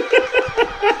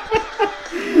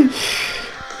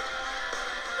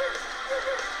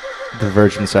 The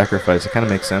virgin sacrifice. It kind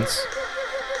of makes sense.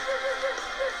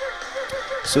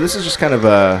 So this is just kind of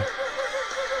a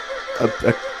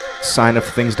sign of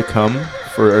things to come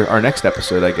for our next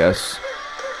episode, I guess.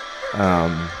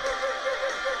 I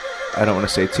don't want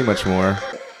to say too much more.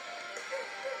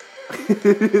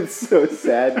 It's so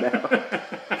sad now.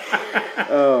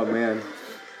 Oh, man.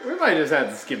 We might just have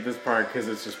to skip this part because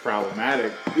it's just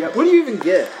problematic. Yeah, what do you even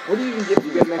get? What do you even get?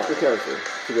 You get an extra character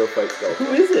to go fight Skeletor.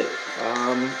 Who is it?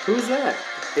 Who's that?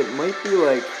 It might be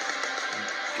like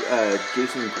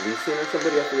Jason Gleason or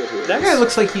somebody. I forget who it is. That guy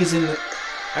looks like he's in.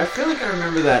 I feel like I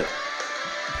remember that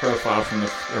profile from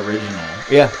the original.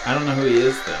 Yeah. I don't know who he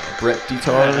is though. Brett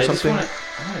Detar or something? I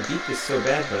want to beat this so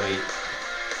bad, but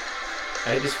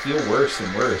I just feel worse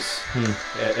and worse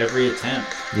at every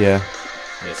attempt. Yeah.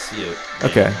 I see it.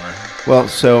 Okay. Anymore. Well,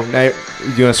 so now you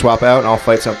want to swap out and I'll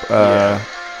fight some,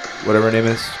 whatever her name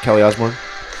is, Kelly Osbourne?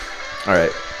 All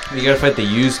right. You gotta fight the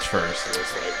used first. It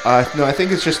looks like. No, I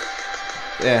think it's just,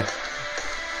 I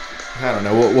don't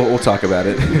know. We'll talk about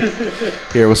it.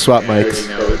 Here, we'll swap I mics. already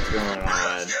know what's going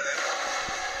on.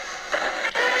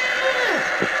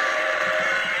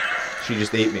 She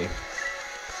just ate me.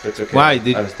 It's okay. Wow, I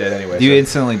was dead anyway. Do you so-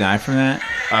 instantly die from that?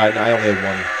 No, I only had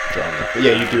one drawn. But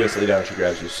yeah, you do instantly die when she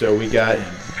grabs you. So we got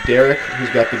Derek, who's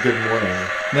got the good morning.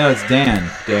 No, it's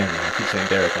Dan. Damn, I keep saying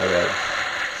Derek, my bad.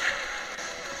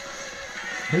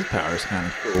 His power's kind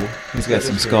of Cool. He's got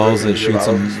some Just skulls that gonna shoot rip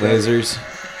some your bottles and lasers.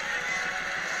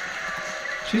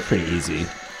 She's pretty easy.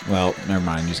 Well, never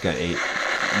mind. You just got 8.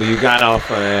 But you got off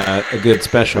a good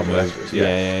special Couple move. extras,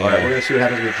 Yeah. All right, we're gonna see what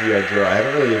happens with G.I. Joe. I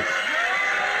haven't really.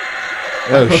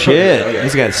 Oh shit! Oh, yeah.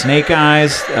 He's got Snake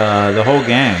Eyes. The whole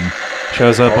gang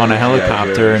shows up All on a the G.I.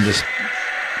 helicopter and Joes. just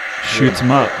shoots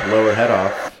him up. Blow her head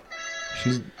off.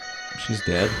 She's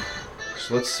dead.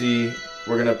 So let's see.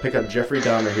 We're gonna pick up Jeffrey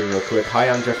Dahmer here real quick. Hi,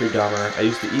 I'm Jeffrey Dahmer. I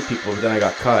used to eat people, but then I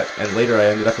got cut, and later I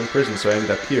ended up in prison, so I ended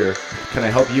up here. Can I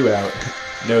help you out?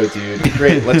 No, dude.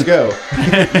 Great, let's go.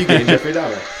 You getting Jeffrey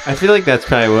Dahmer? I feel like that's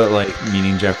probably what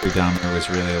meeting Jeffrey Dahmer was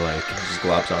really like. He just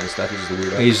globs on his stuff. He's just a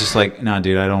weirdo. He's just like, nah,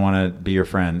 dude, I don't want to be your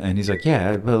friend. And he's like,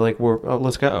 yeah, but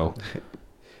let's go.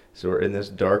 So we're in this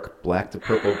dark black to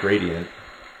purple gradient,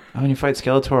 Oh, and you fight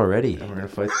Skeletor already. and we're gonna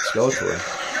fight Skeletor.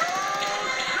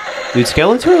 Dude,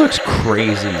 Skeletor looks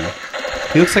crazy.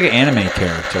 He looks like an anime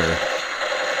character.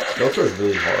 Skeletor is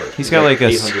really hard. He's got like a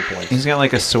 800 points. he's got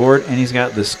like a sword, and he's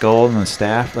got the skull and the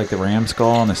staff, like the ram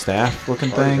skull and the staff looking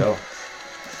Hard to thing. go.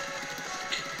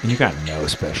 And you got no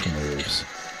special moves.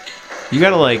 You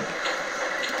gotta Well,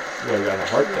 you got a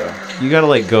heart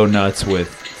though. go nuts with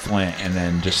Flint, and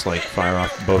then just fire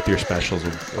off both your specials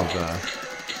with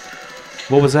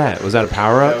what was that? Was that a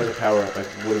power That up? was a power up. I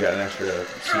would have got an extra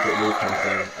secret move kind of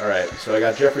thing. All right, so I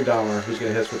got Jeffrey Dahmer, who's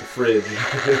gonna hit us with the fridge.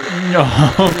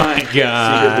 Oh my Secret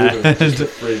move is just god! a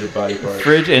fridge of body parts.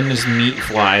 Fridge, and just meat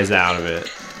flies out of it.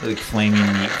 Like flaming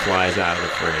meat flies out of the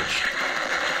fridge.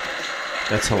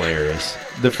 That's hilarious.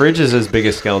 The fridge is as big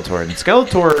as Skeletor, and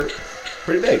Skeletor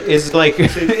Pretty big. is like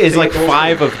is like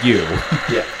 5 of you.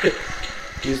 Yeah.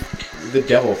 He's the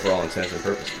devil for all intents and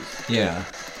purposes. Yeah.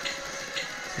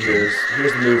 Here's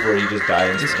the move where he just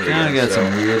died He's instantly. kind of got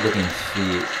some weird looking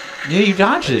feet. Yeah, you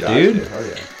dodged it, dude. Oh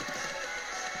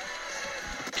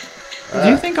yeah. Do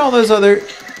you think all those other...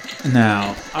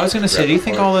 No. I was going to say, Grab do you the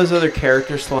think part. all those other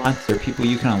character slots are people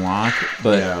you can unlock?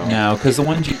 But no, because the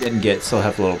ones you didn't get still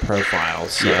have little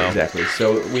profiles. So. Yeah, exactly.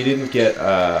 So we didn't get.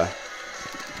 Yeah,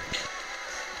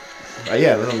 I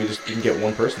don't know. We just didn't get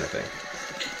one person. I think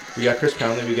we got Chris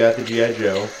Conley. We got the G.I.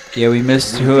 Joe. Yeah, we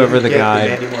missed We whoever didn't the get guy... the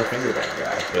Mandy Moore Fingerbang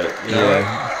guy, but you know what?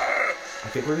 I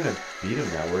think we're gonna beat him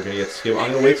now. We're gonna get skip.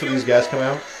 I'm gonna wait till these guys come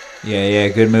out. Yeah,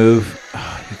 good move.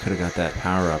 Oh, you could have got that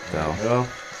power up, though. Well,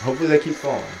 hopefully they keep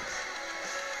falling.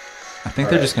 I think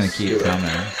All they're right, just going to let's keep do it. coming.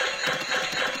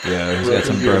 Yeah, he's got Broken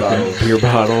some beer broken bottles. beer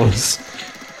bottles.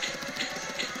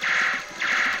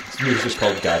 This move's just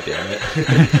called Goddamn It.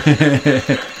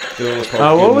 The one was called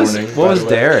Oh, Good what was Morning, what by was the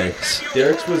way. Derek's?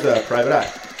 Derek's was Private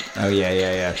Eye. Oh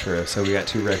yeah, true. So we got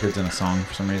 2 records and a song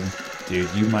for some reason. Dude,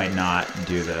 you might not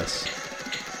do this.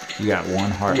 You got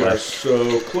 1 heart You are left.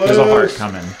 so close. There's a heart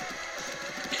coming.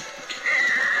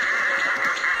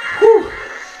 Whew.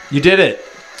 You did it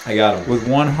I got him. with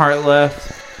 1 heart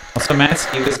left. Also, Matt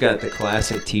Skiba's got the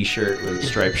classic T-shirt with a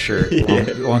striped shirt,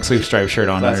 long sleeve striped shirt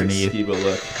on Classic underneath. Skiba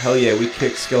look. Hell yeah, we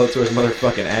kicked Skeletor's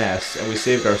motherfucking ass, and we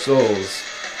saved our souls.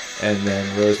 And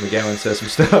then Rose McGowan says some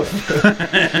stuff.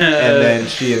 And then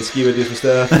she and Skiba do some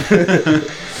stuff.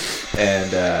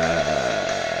 And,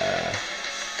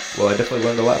 well, I definitely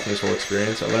learned a lot from this whole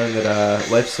experience. I learned that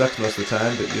life sucks most of the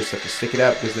time, but you just have to stick it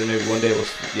out, because then maybe one day we'll...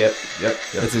 Yep.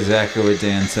 That's exactly what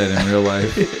Dan said in real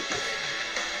life.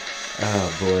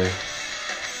 Oh, boy.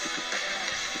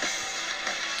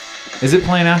 Is it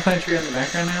playing Alpine Tree in the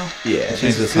background now? Yeah,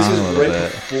 Change the this song is a little right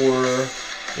bit. before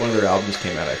one of their albums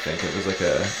came out, I think. It was like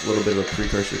a little bit of a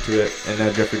precursor to it. And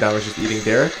now Jeffrey Dahmer's just eating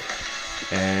Derek.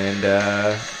 And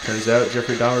turns out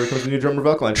Jeffrey Dahmer becomes the new drummer of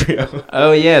Alkaline Trio.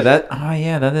 Oh yeah,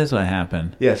 that is what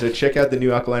happened. Yeah, so check out the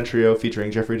new Alkaline Trio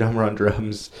featuring Jeffrey Dahmer on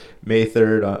drums, May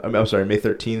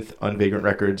 13th on Vagrant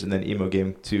Records, and then Emo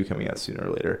Game 2 coming out sooner or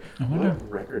later. What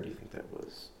record do you think that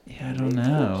was? Yeah, I don't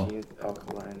know. 14th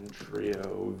Alkaline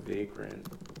Trio Vagrant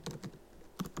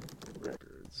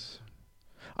Records.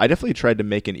 I definitely tried to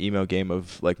make an emo game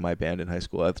of like my band in high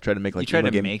school. I tried to make like You tried emo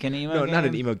to game. make an emo No, game? not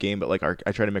an emo game, but like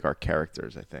I tried to make our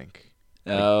characters, I think.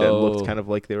 Like, Oh. that looked kind of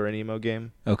like they were an emo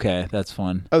game. Okay, that's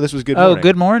fun. Oh, this was Good Oh, Morning.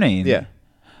 Good Morning. Yeah.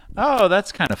 Oh,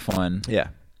 that's kind of fun. Yeah.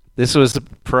 This was the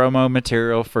promo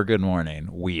material for Good Morning.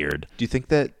 Weird. Do you think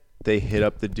that they hit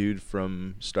up the dude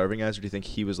from Starving Eyes, or do you think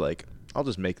he was like, I'll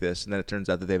just make this, and then it turns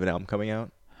out that they have an album coming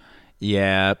out?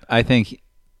 Yeah, I think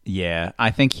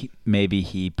maybe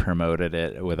he promoted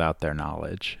it without their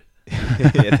knowledge.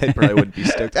 Yeah, they probably wouldn't be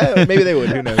stoked. Maybe they would.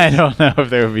 Who knows? I don't know if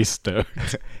they would be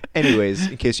stoked. Anyways,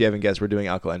 in case you haven't guessed, we're doing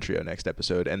Alkaline Trio next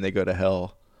episode, and they go to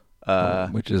hell.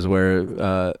 Which is where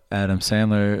Adam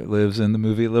Sandler lives in the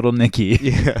movie Little Nicky.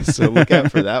 Yeah, so look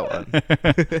out for that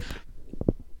one.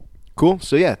 Cool.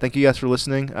 So yeah, thank you guys for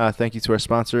listening. Thank you to our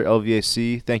sponsor,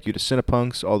 LVAC. Thank you to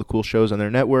Cinepunks, all the cool shows on their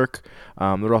network.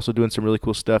 They're also doing some really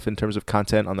cool stuff in terms of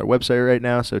content on their website right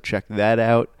now, so check that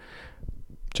out.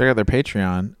 Check out their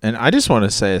Patreon. And I just want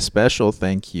to say a special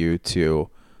thank you to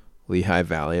Lehigh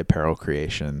Valley Apparel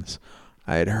Creations.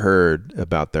 I had heard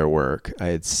about their work. I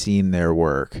had seen their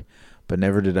work, but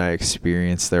never did I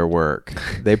experience their work.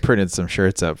 They printed some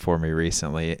shirts up for me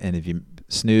recently, and if you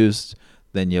snoozed,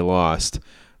 then you lost.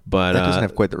 But That doesn't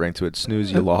have quite the ring to it.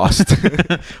 Snooze, you lost.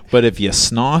 But if you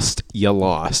snossed, you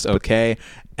lost, okay?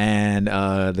 And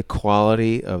the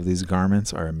quality of these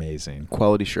garments are amazing.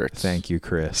 Quality shirts. Thank you,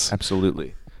 Chris.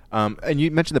 Absolutely. And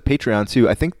you mentioned the Patreon too.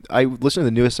 I think I listened to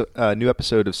the newest new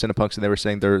episode of Cinepunks, and they were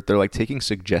saying they're like taking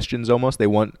suggestions almost. They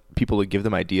want people to give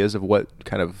them ideas of what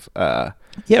kind of what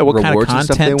kind of rewards and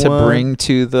stuff content they to want. bring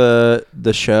to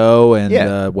the show and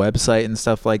Yeah. the website and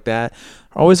stuff like that.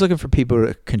 Always looking for people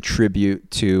to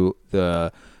contribute to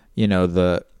the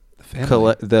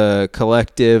family. the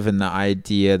collective and the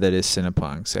idea that is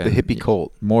Cinepunks. The hippie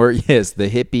cult. The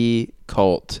hippie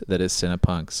cult that is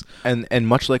Cinepunks. And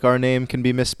much like our name can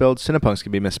be misspelled, Cinepunks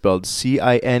can be misspelled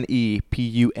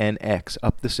CINEPUNX.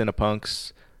 Up the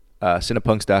Cinepunks,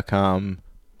 Cinepunks.com,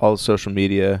 all social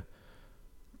media.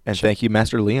 And thank you,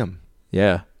 Master Liam.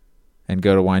 Yeah. And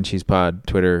go to Wine Cheese Pod,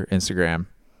 Twitter, Instagram,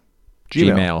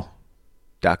 Gmail.com.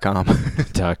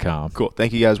 gmail.com. Cool.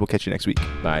 Thank you guys. We'll catch you next week.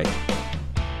 Bye.